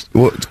the worst.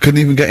 What?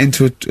 Couldn't even get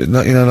into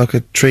like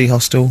a tree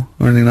hostel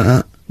or anything like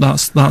that.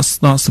 That's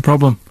the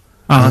problem.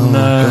 And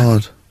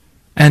God.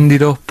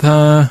 ended up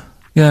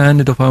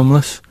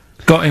homeless.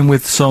 Got in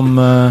with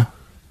some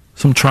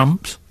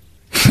tramps.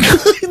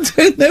 I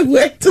don't know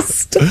where to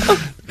start.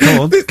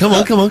 Come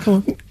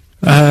on.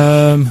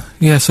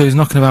 Yeah, so he's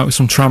knocking about with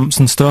some tramps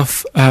and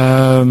stuff.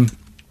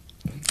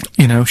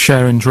 You know,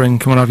 sharing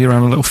drink and what have you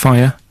around a little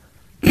fire.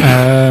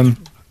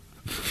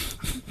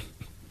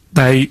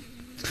 They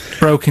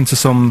broke into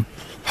some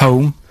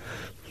home,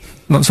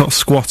 not sort of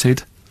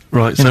squatted.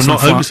 Right, so not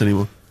homeless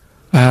anymore.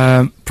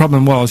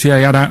 Problem was, yeah,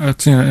 he had a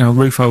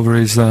roof over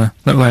his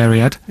little area he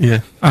had.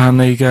 Yeah.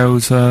 And he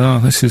goes, "Oh,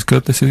 this is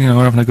good. This is,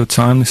 we're having a good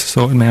time. This is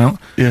sorting me out."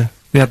 Yeah.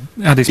 He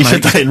had his He mate.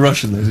 said that in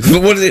Russian though.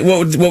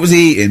 What was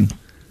he eating?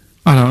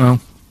 I don't know.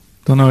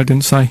 Don't know. It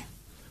didn't say.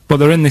 But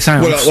they're in this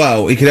house.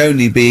 Well, he could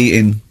only be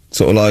eating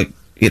sort of like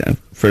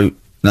fruit,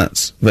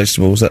 nuts,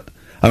 vegetables.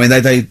 I mean,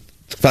 they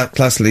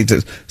classically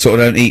sort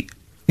of don't eat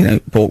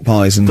pork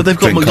pies and. But they've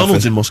got drink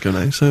McDonald's coffee. in Moscow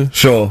now, so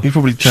sure. you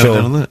probably chow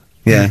down on that.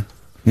 Yeah.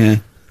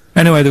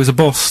 Anyway, there was a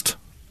bust.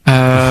 What?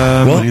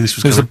 I knew this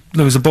was coming.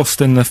 There was a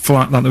bust in the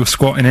flat that they were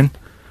squatting in.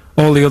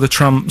 All the other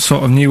tramps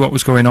sort of knew what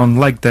was going on,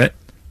 legged it,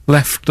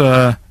 left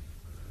little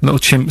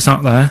chimps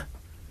out there,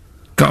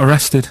 got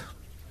arrested.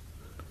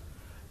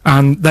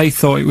 And they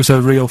thought it was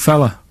a real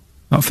fella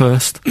at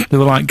first. They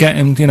were like, get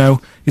him,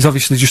 he's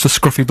obviously just a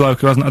scruffy bloke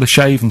who hasn't had a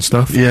shave and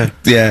stuff. Yeah.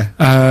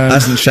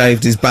 Hasn't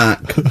shaved his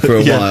back for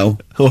a while.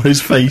 Or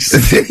his face.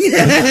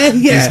 Yeah.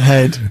 His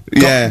head.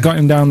 Got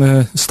him down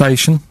the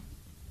station,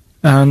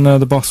 and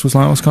the boss was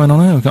like, "What's going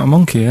on here? We've got a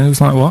monkey here." He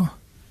was like, "What?"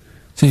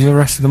 So you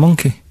arrested the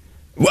monkey.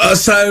 Well,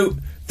 so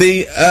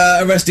the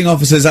arresting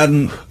officers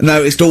hadn't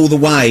noticed all the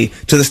way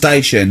to the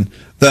station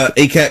that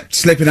he kept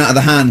slipping out of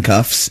the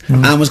handcuffs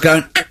and was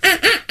going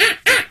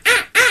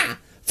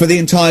for the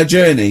entire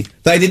journey.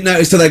 They didn't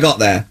notice till they got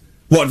there.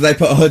 What, did they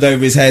put a hood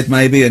over his head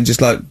maybe and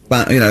just like,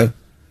 I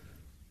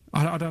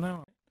don't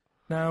know.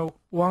 Now,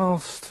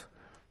 whilst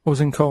I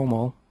was in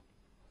Cornwall,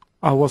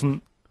 I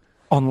wasn't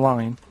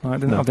online. I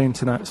didn't have the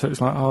internet, so it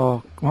was like,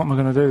 oh, what am I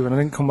going to do? And I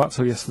didn't come back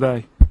till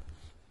yesterday.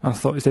 And I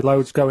thought there's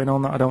loads going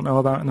on that I don't know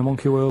about in the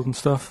monkey world and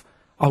stuff.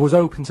 I was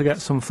hoping to get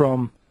some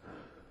from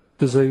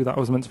the zoo that I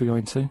was meant to be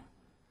going to.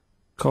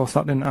 Of course,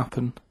 that didn't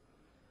happen.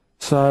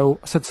 So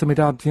I said to my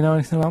dad, "Do you know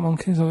anything about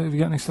monkeys? Or have you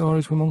got any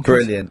stories with monkeys?"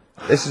 Brilliant.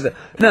 This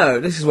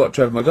is what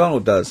Trevor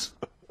McDonald does.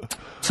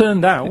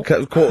 Turned out,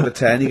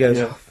 9:45, he goes,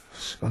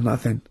 got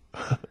nothing.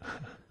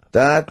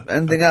 Dad,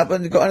 anything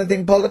happened? You got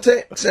anything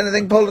politics?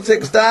 Anything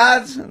politics,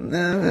 Dad?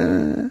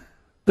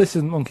 This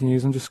isn't monkey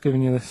news, I'm just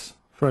giving you this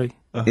free.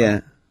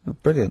 Yeah.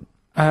 Brilliant.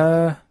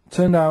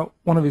 Turned out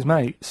one of his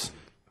mates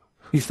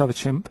used to have a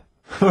chimp.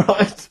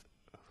 Right.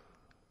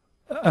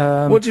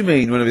 What do you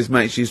mean one of his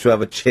mates used to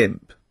have a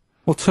chimp?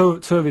 Well, two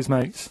of his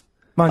mates.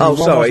 Mind you, Oh, one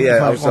sorry, wasn't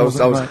yeah, his mate, one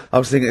wasn't his mate. I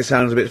was thinking it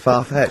sounds a bit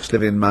far-fetched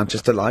living in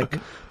Manchester, like.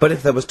 But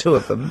if there was two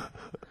of them...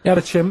 He had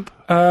a chimp,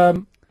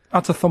 had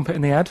to thump it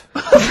in the head.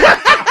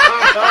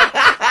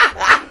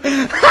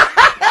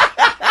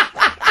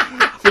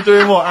 For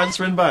doing what?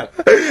 Answering back?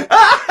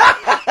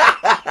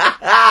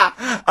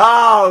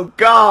 Oh,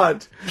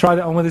 God! Tried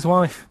it on with his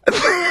wife.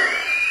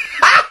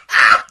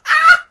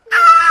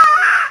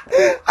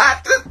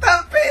 Had to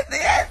thump it in the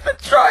head for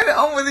trying it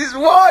on with his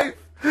wife!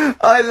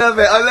 I love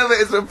it.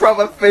 It's a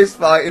proper fist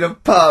fight in a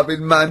pub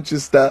in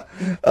Manchester.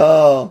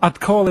 Oh. I'd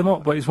call him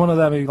up, but he's one of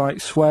them who,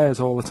 swears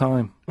all the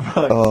time.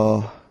 Right.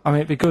 Oh. I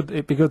mean,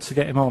 it'd be good to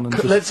get him on and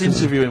just... Let's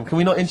interview him. Can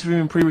we not interview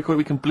him pre-record?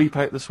 We can bleep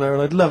out the swear,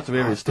 and I'd love to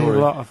hear his do story.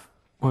 a lot of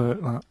work,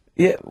 that.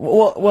 Yeah,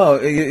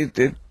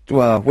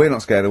 well, we're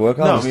not scared of work,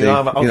 are No, we, I mean, Steve?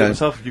 I'll do it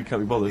myself if you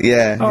can't be bothered.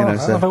 Yeah, Oh, so...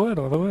 I'll have a word,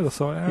 I'll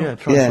sort it out. Yeah,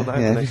 try and sort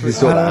that out next you week.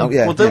 sort that out,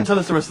 yeah. Well, don't tell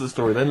us the rest of the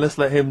story then. Let's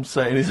let him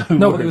say it in his own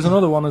No, words. but there was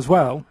another one as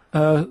well.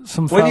 Some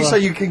When fella... you say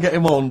you can get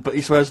him on, but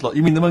he swears a lot,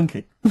 you mean the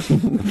monkey?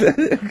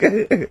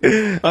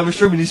 I'm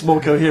assuming he's more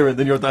coherent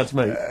than your dad's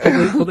mate.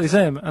 But there's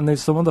him, and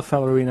there's some other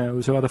fella he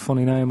knows who had a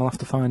funny name. I'll have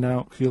to find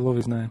out, because you'll love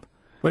his name.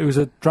 But he was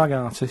a drag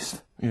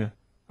artist. Yeah.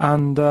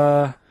 And,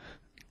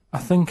 I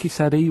think he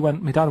said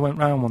my dad went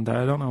round one day,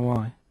 I don't know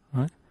why,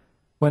 right?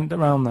 Went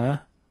round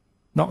there,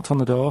 knocked on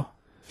the door,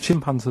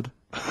 chimpanzeed.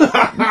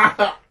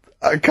 Carl,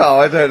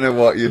 I don't know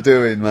what you're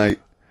doing, mate.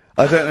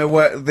 I don't know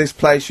where this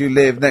place you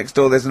live. Next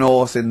door, there's an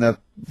horse in the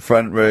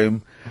front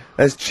room.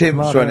 There's chimps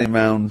Mad, running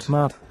round.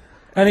 Mad.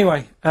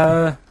 Anyway,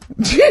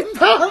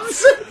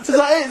 Chimpanzee! Is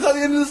that it? Is that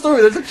the end of the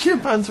story? There's a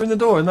chimp answering the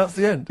door, and that's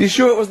the end. You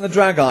sure it wasn't the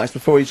drag artist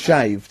before he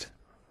shaved?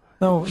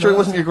 No, Sure, it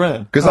wasn't your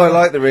gran. Because I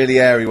like the really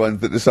airy ones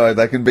that decide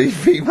they can be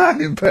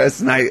female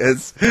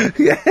impersonators.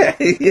 Yeah,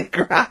 your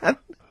gran.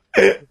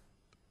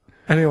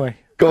 Anyway.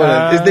 Go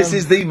on then. This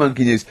is the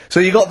monkey news. So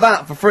you got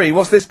that for free.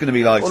 What's this going to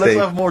be like, Well, Steve?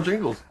 let's have more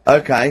jingles.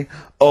 Okay.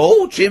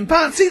 Oh,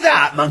 chimpanzee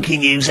that! Monkey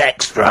news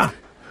extra!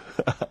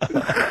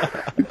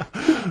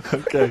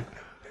 Okay.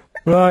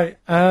 Right,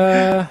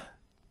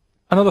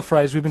 another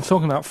phrase. We've been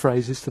talking about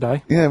phrases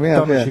today. Yeah, we have,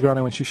 Don't touch yeah. your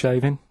granny when she's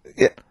shaving.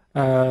 Yeah.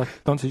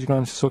 Don't touch your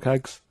granny to suck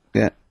eggs.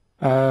 Yeah.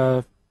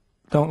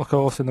 Don't look a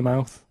horse in the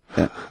mouth.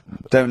 Yeah.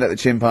 Don't let the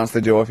chimpanzee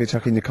the jaw if you're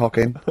chucking your cock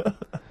in.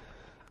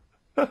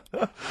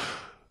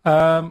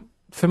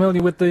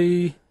 Familiar with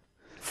the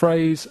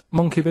phrase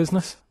monkey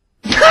business?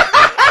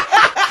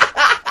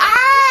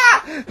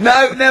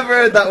 No, never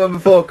heard that one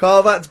before,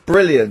 Carl. That's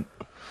brilliant.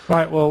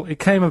 Right, well, it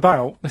came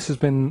about. This has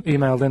been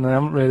emailed in and I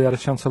haven't really had a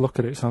chance to look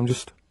at it, so I'm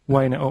just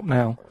weighing it up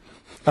now.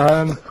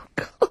 Yeah.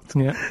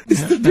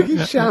 It's the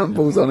biggest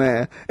shambles on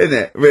air, isn't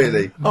it?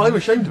 Really? Oh, I'm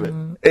ashamed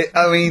of it.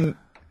 I mean,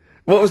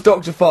 what was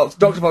Dr. Fox?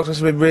 Dr. Fox must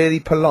have been really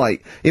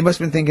polite. He must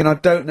have been thinking, I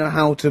don't know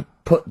how to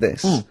put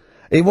this.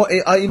 He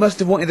must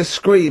have wanted to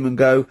scream and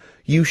go,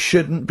 you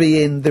shouldn't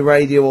be in the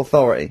radio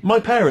authority. My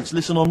parents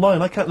listen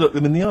online. I can't look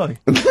them in the eye.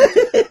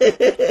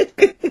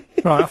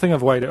 Right, I think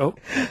I've weighed it up.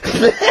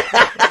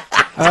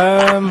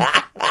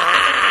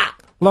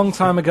 Long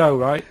time ago,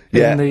 right?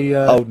 Yeah. In the,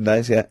 olden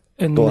days, yeah.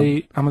 in Go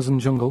the Amazon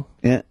jungle,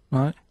 Yeah.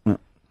 right? Yeah.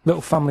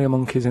 Little family of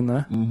monkeys in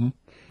there,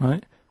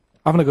 right?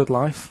 Having a good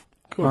life,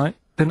 right?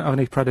 Didn't have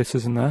any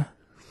predators in there,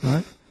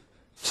 right?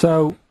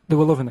 So they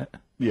were loving it.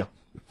 Yeah.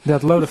 They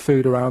had a load of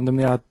food around them.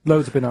 They had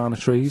loads of banana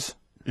trees,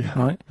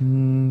 right?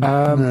 No,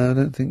 I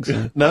don't think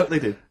so. No, they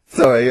did.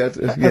 Sorry, yeah.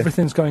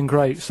 Everything's going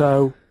great,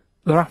 so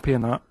they're happy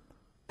in that.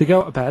 They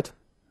go to bed,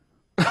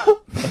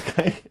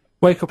 Okay.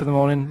 wake up in the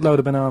morning, load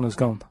of bananas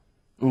gone.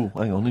 Ooh,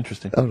 hang on,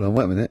 interesting. Hold on,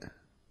 wait a minute.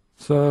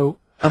 So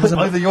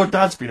Either your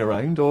dad's been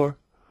around, or...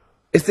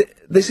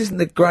 This isn't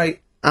the great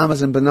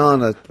Amazon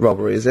banana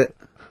robbery, is it?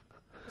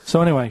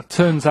 So anyway,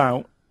 turns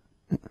out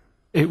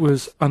it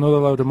was another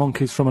load of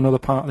monkeys from another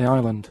part of the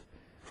island,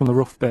 from the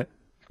rough bit.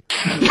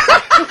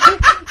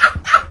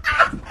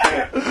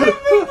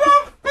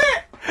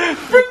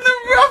 From the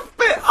rough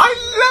bit! I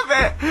love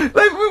it!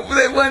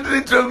 They went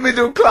into a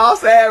middle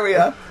class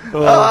area.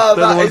 Oh,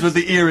 they're the ones with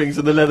the earrings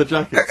and the leather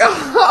jackets.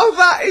 Oh,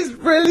 that is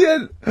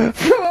brilliant!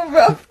 From a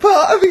rough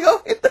part of the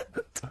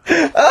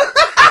island.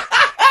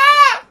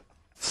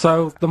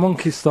 So the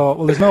monkeys thought,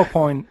 well, there's no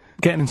point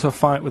getting into a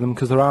fight with them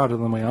because they're harder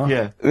than we are.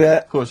 Yeah, Yeah.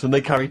 of course, and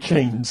they carry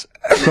chains.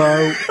 So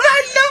I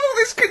love all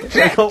this conjecture!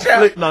 They got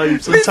flip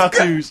knives and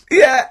tattoos.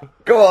 Yeah,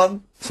 go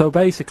on. So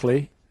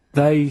basically,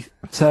 they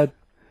said,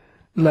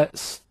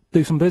 let's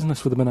do some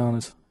business with the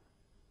bananas.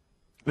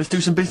 Let's do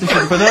some business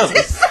with the bananas.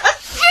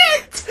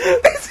 Shit!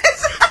 This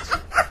is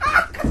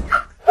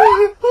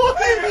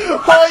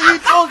What are you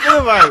talking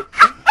about?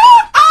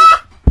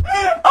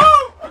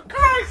 Oh, for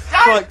Christ's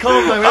sake! Right,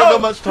 calm down, we haven't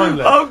got much time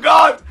left. Oh,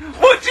 God!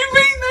 What do you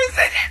mean they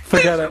said it?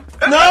 Forget it.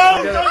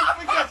 No, don't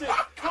forget it.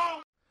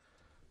 Calm.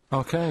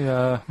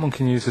 Okay,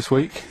 monkey news this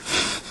week.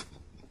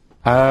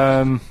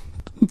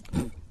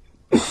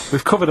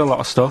 We've covered a lot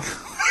of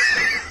stuff.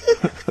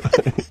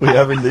 We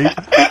have indeed.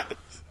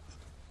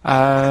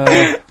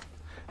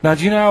 Now,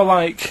 do you know,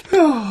 like,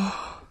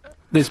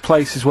 there's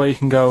places where you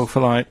can go for,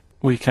 like,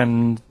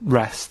 weekend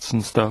rests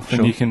and stuff,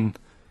 Sure. and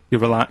you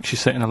relax, you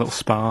sit in a little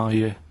spa,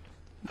 you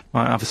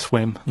might have a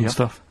swim and Yep.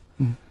 stuff.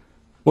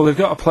 Well, they've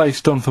got a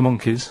place done for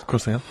monkeys, Of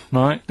course they have.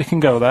 right? They can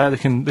go there,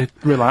 they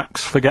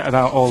relax, forget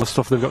about all the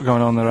stuff they've got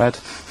going on in their head.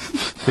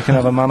 They can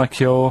have a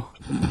manicure,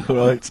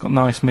 Right. got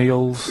nice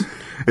meals,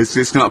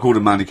 It's not called a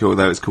manicure,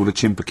 though. It's called a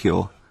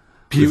chimpacure.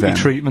 beauty them.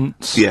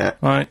 treatments, Yeah.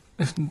 right?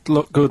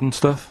 Look good and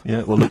stuff.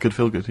 Yeah, well, look good,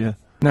 feel good, yeah.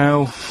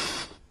 Now,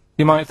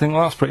 you might think,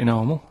 well, that's pretty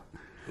normal.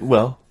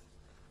 Well,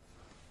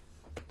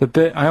 The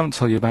bit I haven't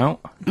told you about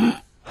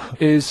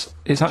is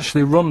it's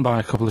actually run by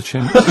a couple of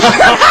chimps.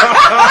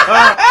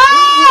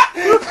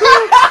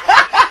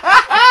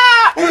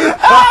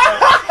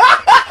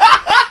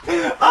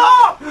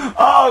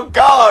 Oh,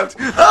 God!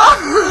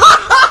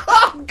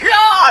 Oh,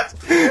 God!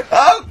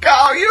 Oh,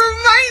 God, you're a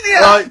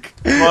maniac!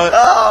 right,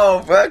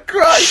 Oh, for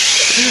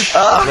Christ!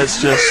 Oh,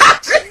 let's just...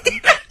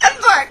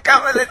 that's like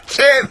coming a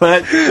chimp!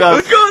 Let's Of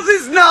just... course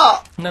it's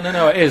not!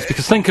 No, it is,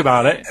 because think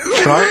about it,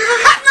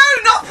 right?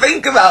 No, not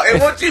think about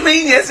it. What do you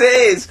mean, yes it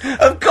is?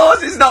 Of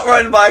course it's not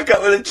run by a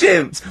couple of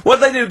chimps. What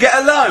do they do, get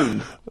a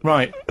loan?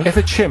 Right, if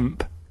a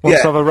chimp wants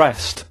Yeah. to have a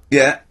rest,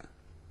 Yeah.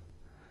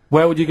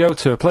 where would you go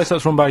to? A place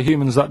that's run by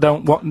humans that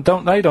don't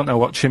know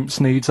what chimps'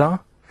 needs are?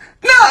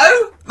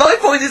 No! My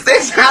point is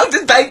this, how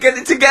did they get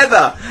it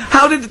together?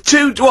 How did the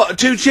two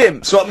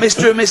chimps,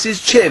 Mr. and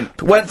Mrs.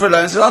 Chimp, went for a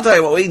loan and said, I'll tell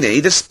you what we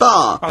need, a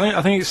spa.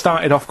 I think it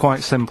started off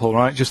quite simple,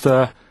 right? Just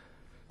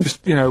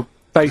you know,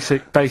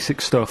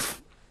 basic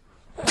stuff.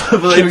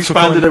 But they've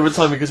expanded over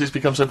time because it's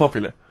become so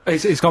popular.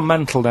 It's gone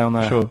mental down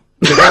there. Sure.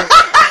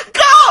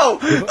 Go!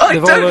 I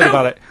They've all don't heard know.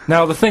 about it.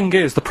 Now, the thing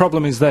is, the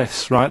problem is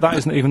this, right? That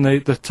isn't even the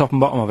top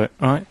and bottom of it,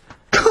 right?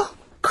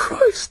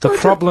 Christ. The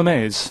problem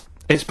is,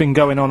 it's been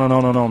going on and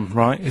on and on,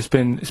 right? It's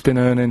been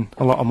earning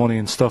a lot of money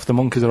and stuff. The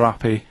monkeys are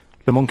happy.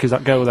 The monkeys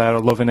that go there are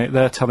loving it.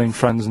 They're telling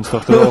friends and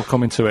stuff. They're all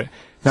coming to it.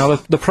 Now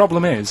the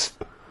problem is,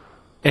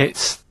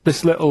 it's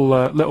this little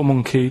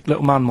monkey,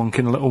 little man monkey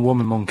and a little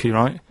woman monkey,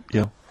 right?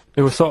 Yeah.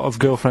 They were sort of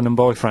girlfriend and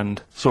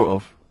boyfriend. Sort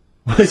of.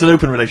 It's an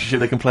open relationship.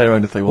 They can play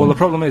around if they want. Well, the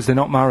problem is they're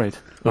not married,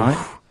 right?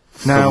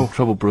 Now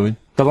trouble brewing.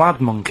 the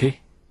lad monkey,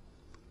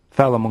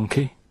 fella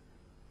monkey,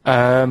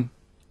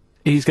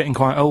 he's getting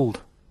quite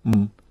old.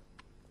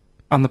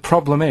 And the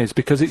problem is,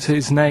 because it's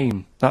his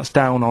name that's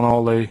down on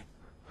all the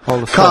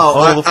stuff. Carl,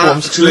 all the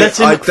forms. actually, Let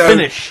him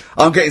finish.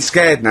 I'm getting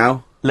scared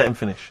now. Let him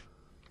finish.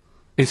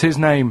 It's his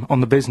name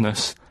on the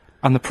business,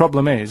 and the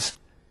problem is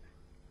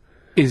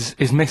his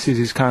missus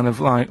is kind of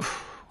like,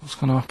 what's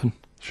going to happen?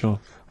 Sure.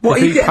 What If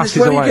are he you getting this? passes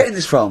Where are you away- getting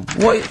this from?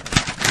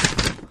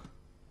 What?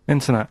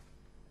 Internet.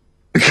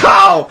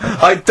 Carl,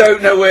 I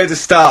don't know where to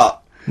start.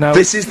 Now,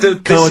 This is the.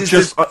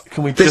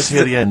 Can we this just is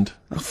hear the end?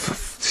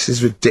 This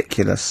is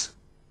ridiculous.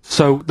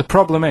 so the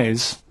problem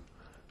is,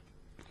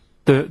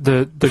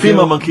 the Female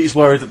girl- monkey is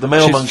worried that the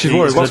male monkey she's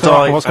worried. is going What's to going to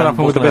die. happen? What's going to and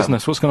happen with the gonna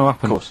business? What's going to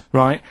happen? Of course.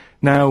 Right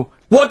now,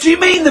 What do you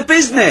mean the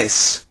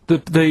business?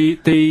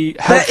 the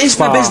health There is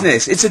no spa-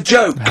 business. It's a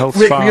joke. Health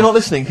Rick, spa. you're not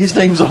listening. His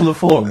name's on the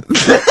form.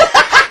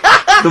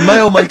 The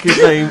male monkey's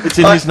name, it's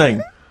in his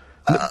name.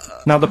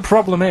 Now the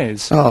problem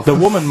is, the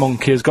woman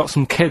monkey has got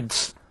some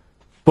kids,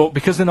 but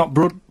because they're not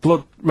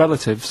blood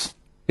relatives,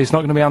 it's not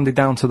going to be handed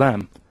down to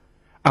them.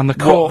 And the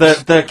What,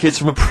 courts, they're kids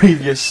from a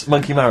previous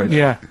monkey marriage?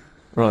 yeah,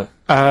 Right.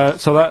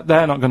 so that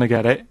they're not going to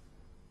get it.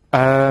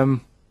 Let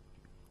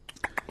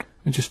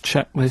me just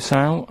check this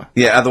out.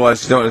 Yeah,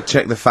 otherwise you don't want to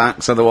check the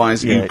facts,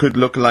 otherwise Yeah. you could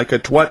look like a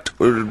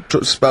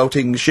twat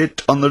spouting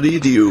shit on the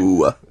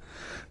radio.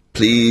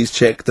 Please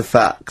check the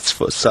facts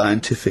for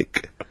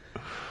scientific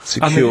And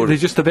security. they're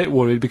just a bit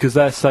worried because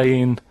they're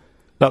saying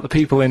that the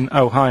people in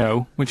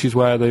Ohio, which is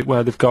where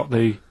they've got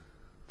the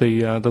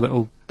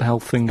little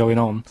health thing going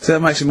on. So that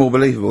makes it more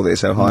believable that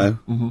it's Ohio.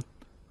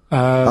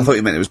 I thought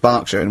you meant it was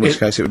Berkshire, in which it-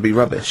 case it would be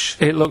rubbish.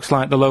 It looks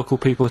like the local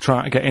people are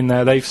trying to get in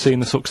there. They've seen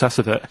the success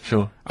of it,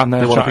 Sure. and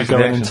they're They want a trying piece to of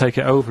go the in and action. take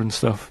it over and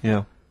stuff.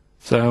 Yeah.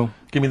 So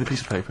Give me the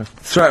piece of paper.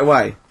 Throw it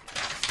away.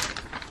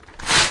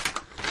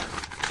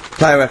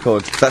 Play a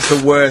record. That's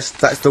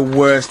the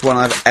worst one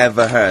I've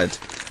ever heard.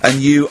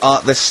 And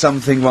there's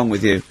something wrong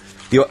with you.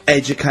 You're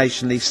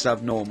educationally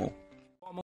subnormal.